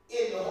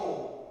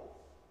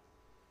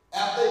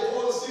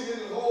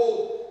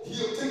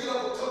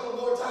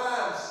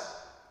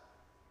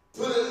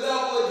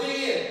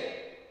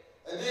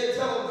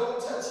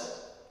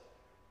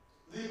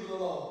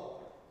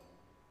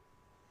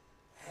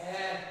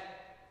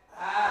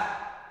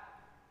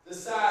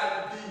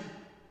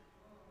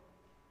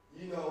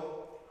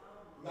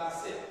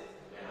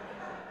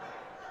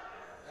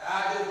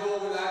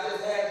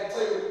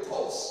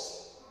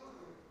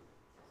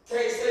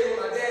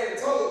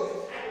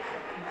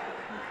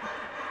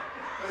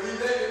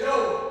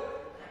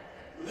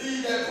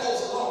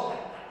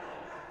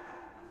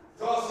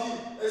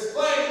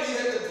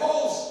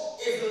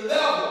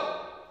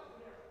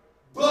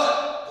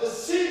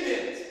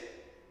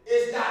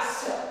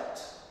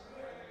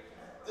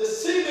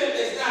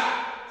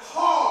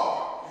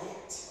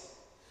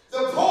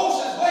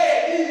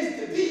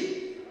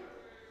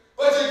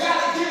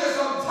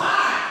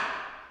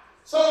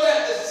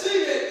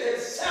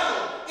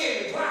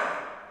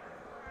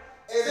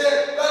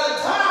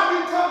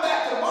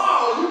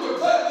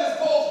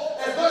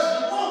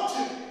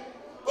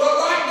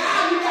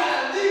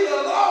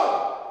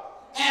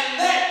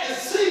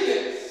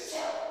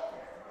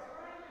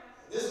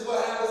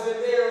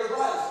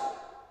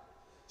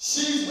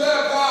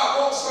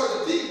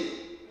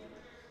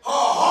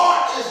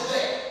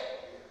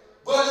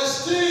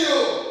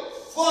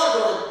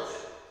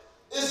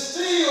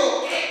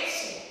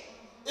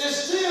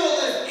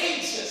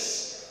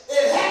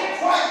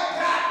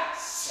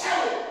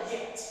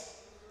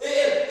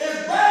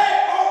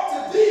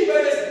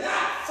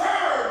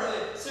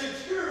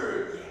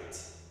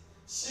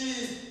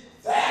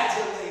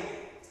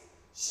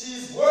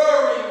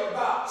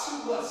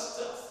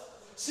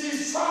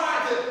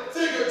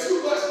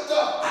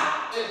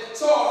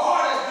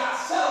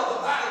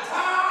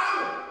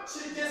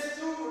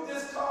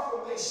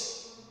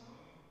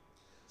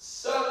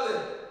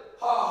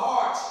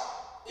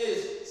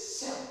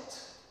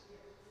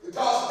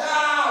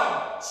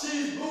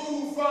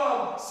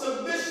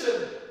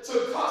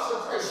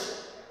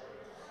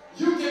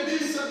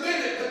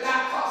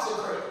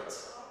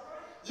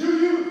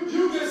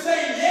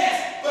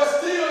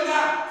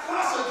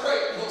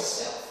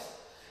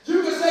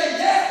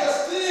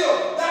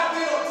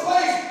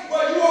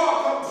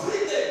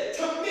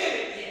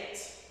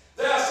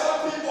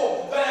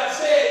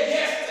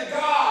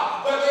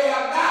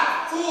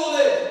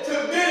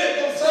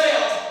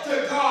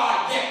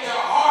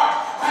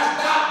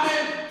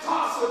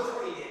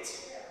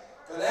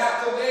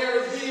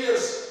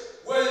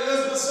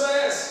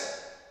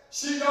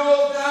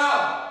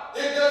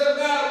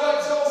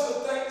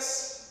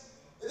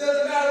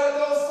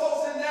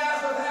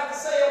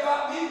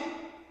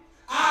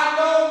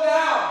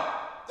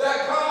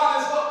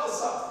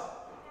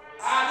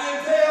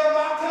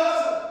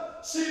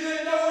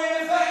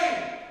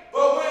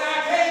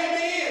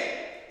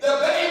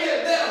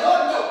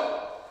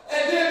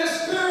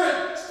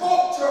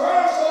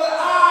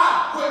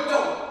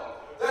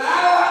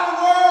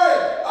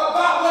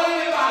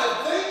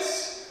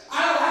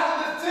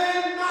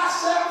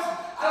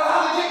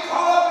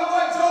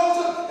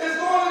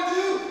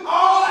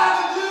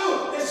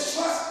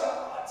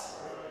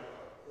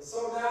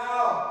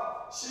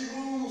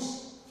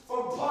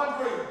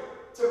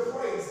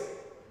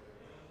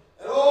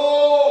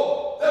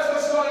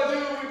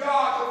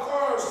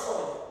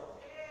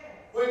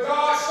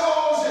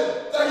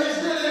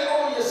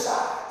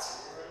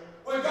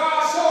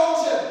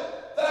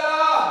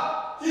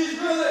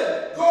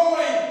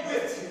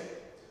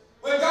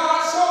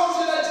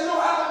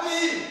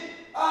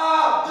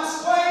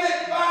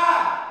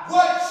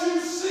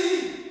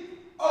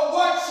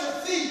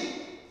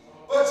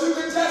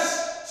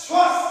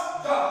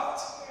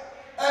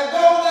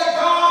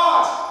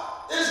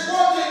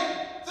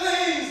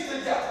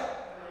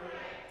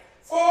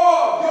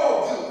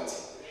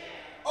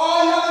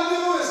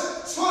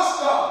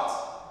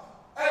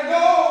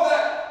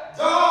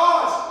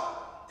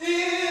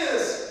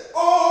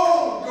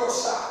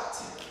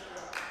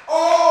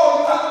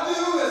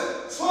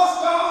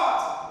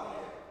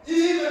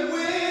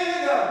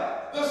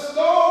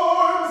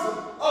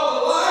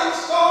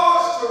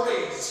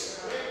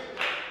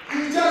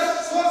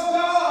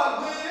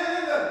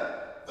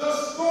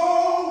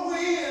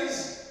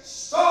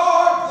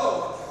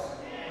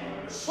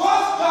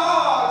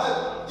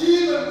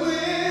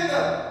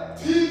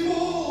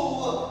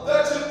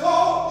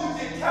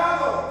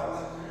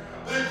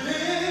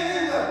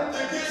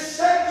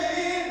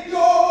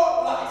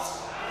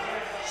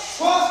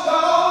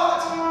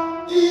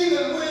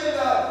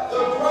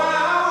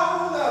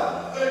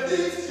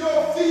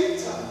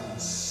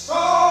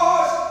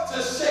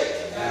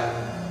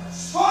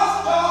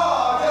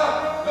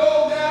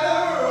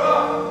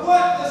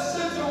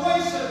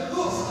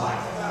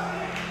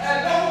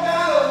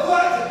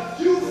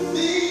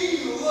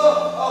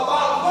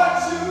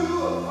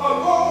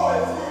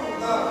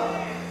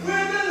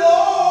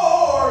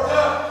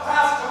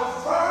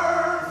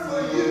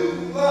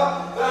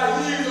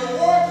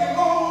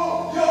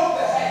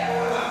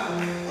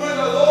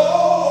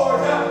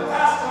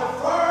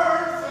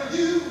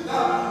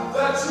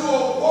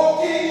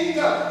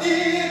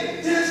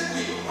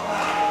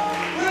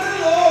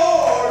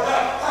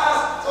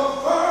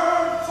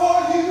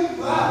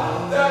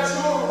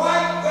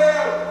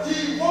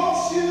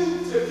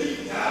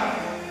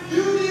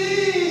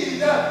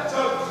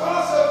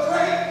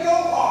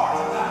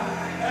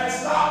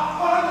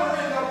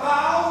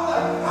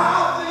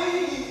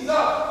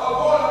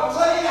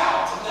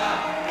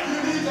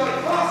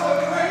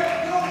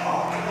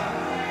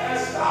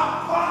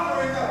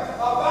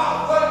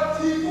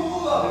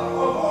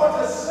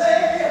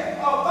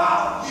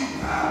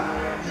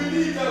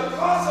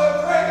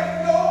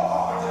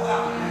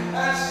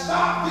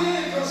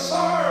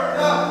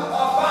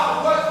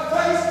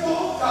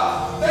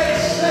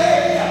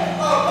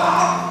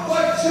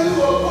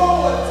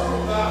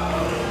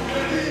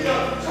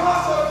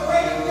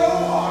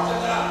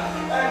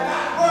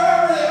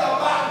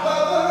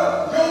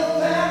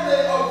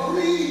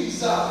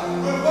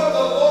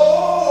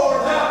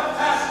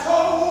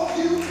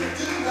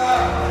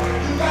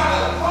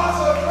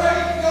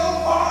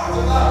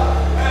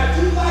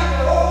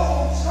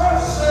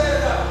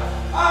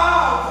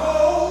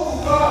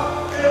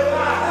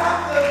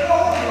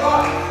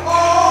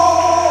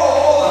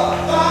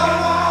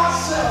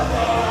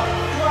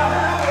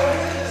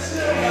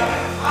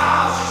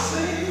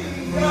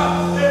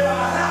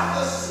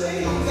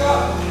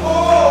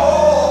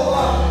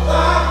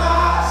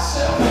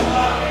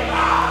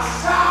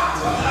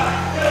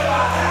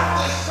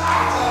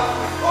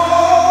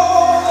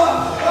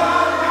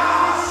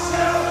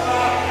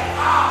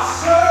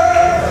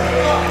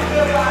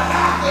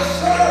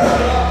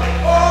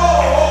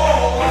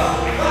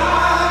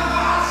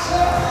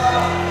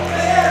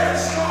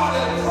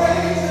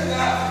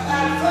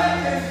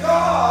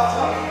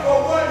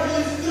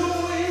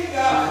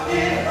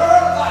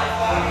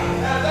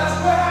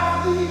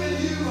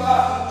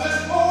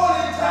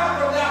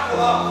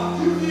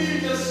You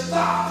need to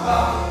stop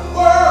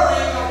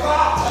worrying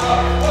about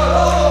what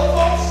other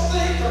folks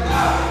think. You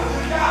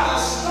gotta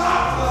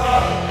stop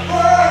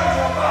worrying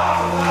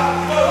about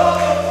what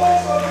other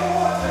folks are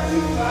going to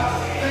do.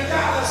 You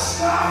gotta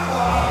stop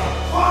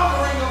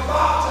pondering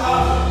about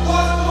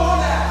what's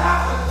going to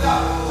happen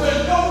to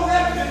your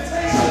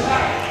reputation.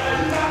 And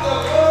you got to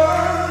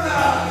learn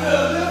to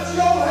lift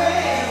your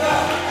hands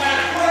and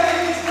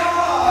praise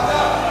God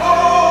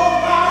all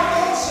by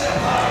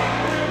yourself.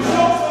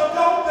 Joseph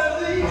don't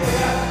believe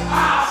it,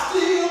 I'll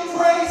still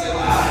praise him.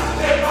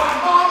 If my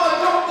mama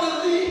don't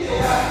believe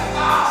it,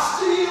 I'll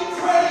still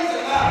praise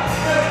him.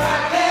 If my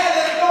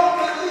daddy don't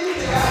believe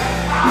it,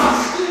 I'll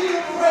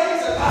still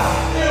praise him.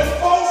 If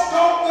folks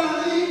don't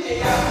believe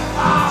it,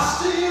 I'll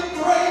still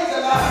praise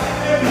him.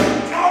 If you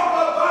talk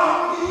about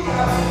me,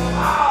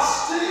 I'll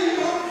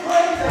still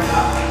praise him.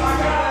 I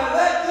gotta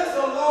let this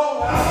alone.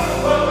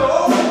 But the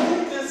old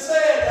preacher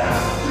said,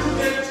 you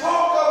can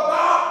talk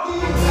about me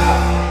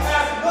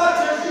as much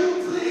as you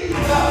please.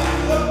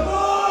 The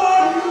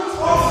more you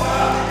talk,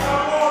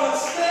 I'm gonna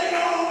stay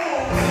on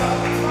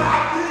my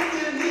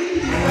bended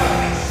knees.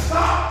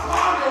 Stop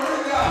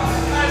pondering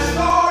and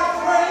start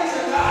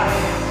praising.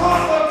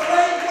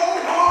 Concentrate your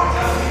heart.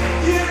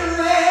 Get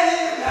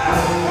ready.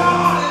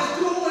 God is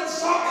doing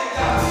something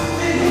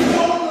in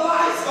your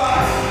life.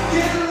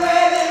 Get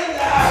ready.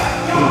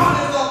 God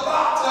is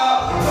about to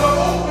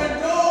open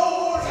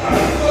doors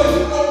so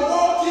you can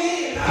walk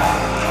in.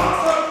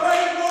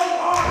 Concentrate your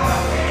heart.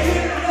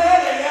 Get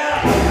ready.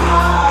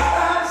 Eyes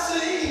have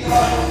seen,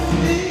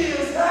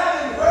 ears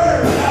haven't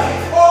heard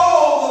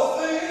all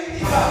the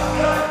things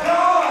that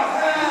God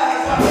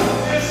has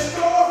in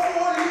store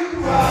for you.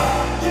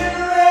 Get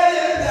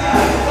ready.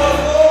 The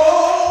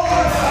Lord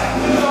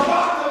is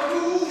about to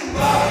move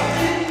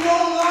in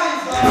your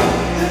life.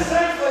 This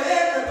ain't for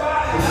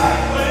everybody,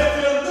 but if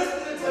you're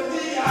listening to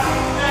me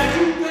and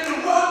you've been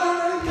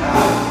wondering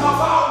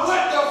about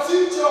what the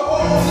future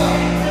holds,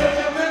 if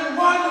you've been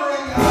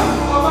wondering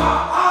about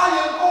how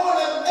you're going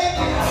to make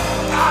it,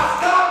 I've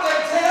got to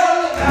tell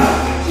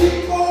you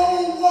keep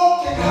on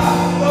walking.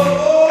 The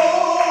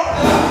Lord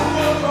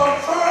will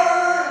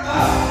confirm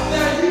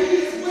that He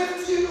is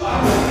with you.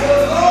 The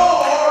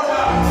Lord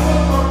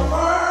will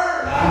confirm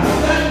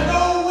that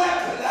no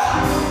weapon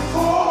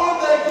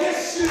formed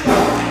against you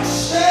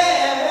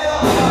shall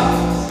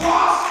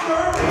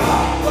prosper.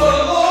 The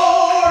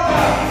Lord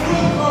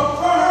will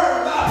confirm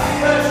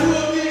that you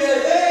will be the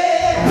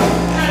head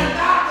and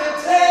not the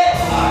tail.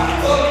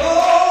 The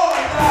Lord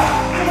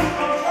will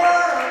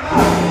confirm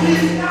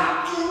He's not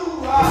through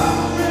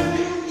with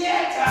you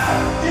yet.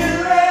 Get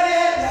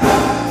ready.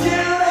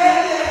 Get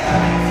ready.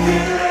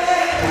 Get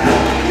ready.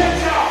 Get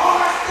your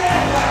heart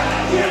set.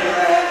 Get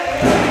ready.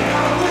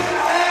 I wish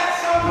I had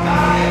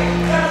somebody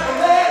that's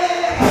ready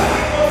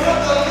for what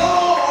the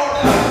Lord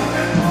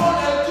is going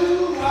to do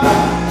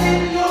in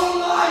your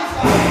life.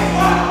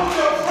 Why don't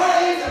you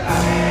praise Him?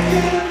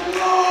 Give Him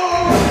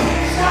glory.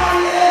 Shout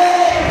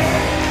yeah.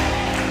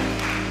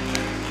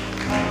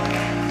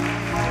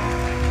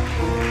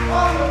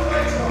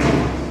 Concentrate your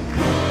heart.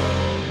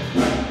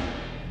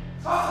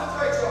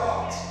 Concentrate your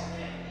heart.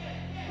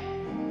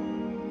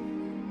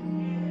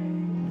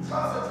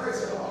 Concentrate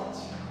your heart.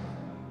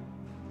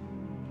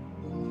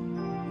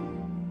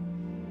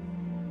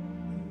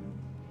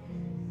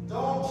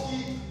 Don't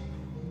keep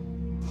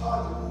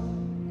pondering.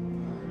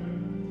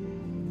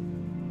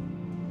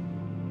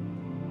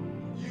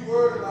 You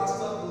worried about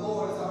stuff the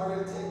Lord has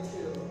already taken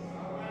care of.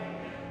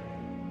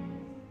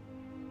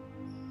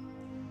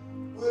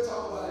 We'll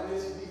talk about it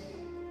this week.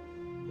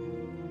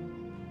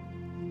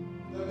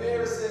 But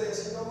Mary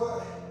says, you know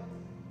what?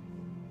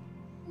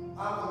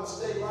 I'm going to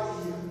stay right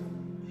here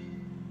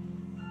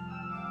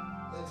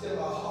until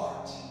my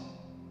heart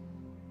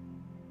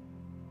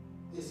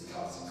is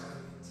consecrated.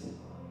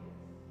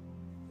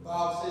 The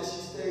Bible says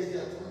she stays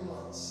there 3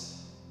 months.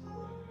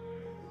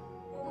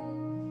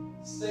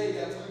 Stayed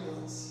there 3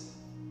 months.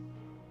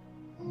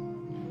 3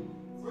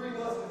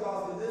 months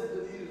because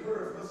Elizabeth needed her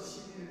as much as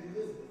she needed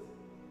Elizabeth.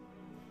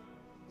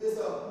 It's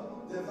a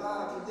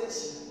divine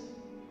connection.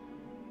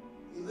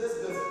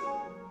 Elizabeth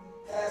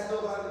has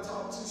nobody to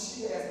talk to.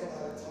 She has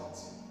nobody to talk to.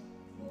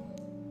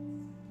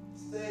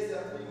 Stays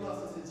there 3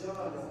 months until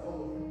John is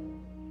born.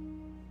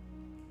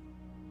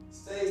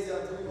 Stays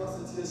there 3 months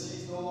until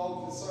she's no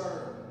longer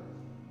concerned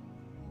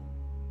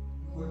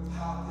with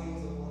how things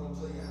are going to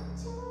play out.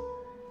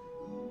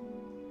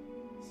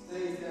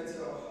 Stays there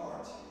till her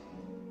heart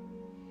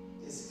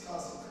is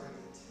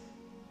consecrated.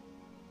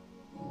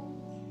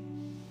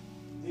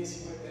 Then she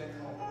went back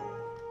home.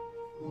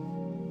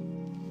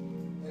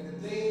 And the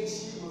thing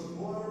she was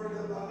worried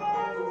about on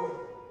the way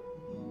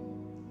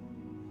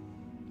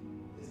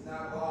is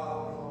not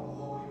bothering her on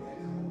her way back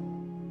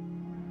home.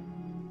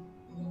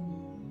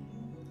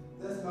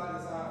 That's my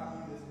desire for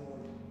you this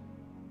morning.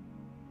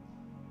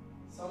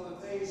 Some of the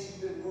things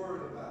you've been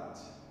worried about,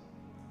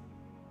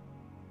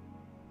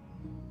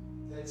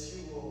 that you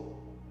will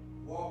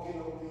walk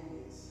in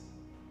obedience.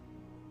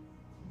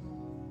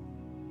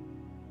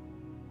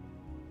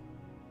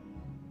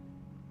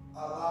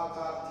 Allow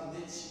God to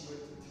connect you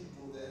with the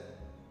people that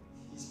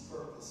He's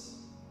purposed.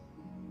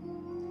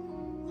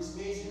 Which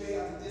means you may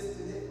have to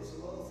disconnect from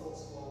some other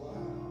folks for a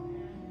while.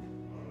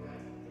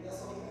 And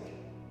that's okay.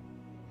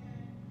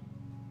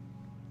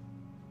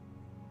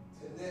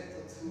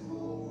 Connect to who the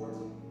Lord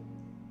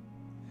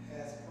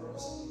has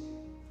purposed for you,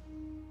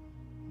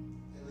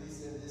 at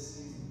least in this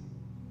season.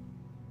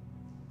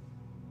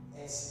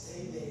 And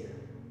stay there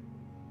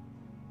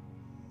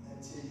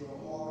until your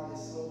heart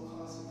is so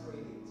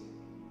consecrated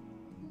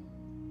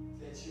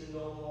that you're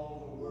no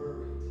longer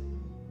worried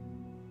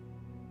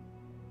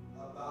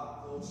about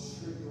those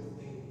trivial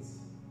things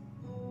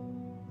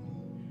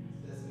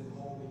that's been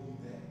holding you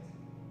back.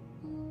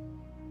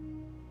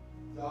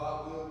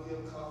 God will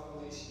give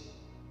confirmation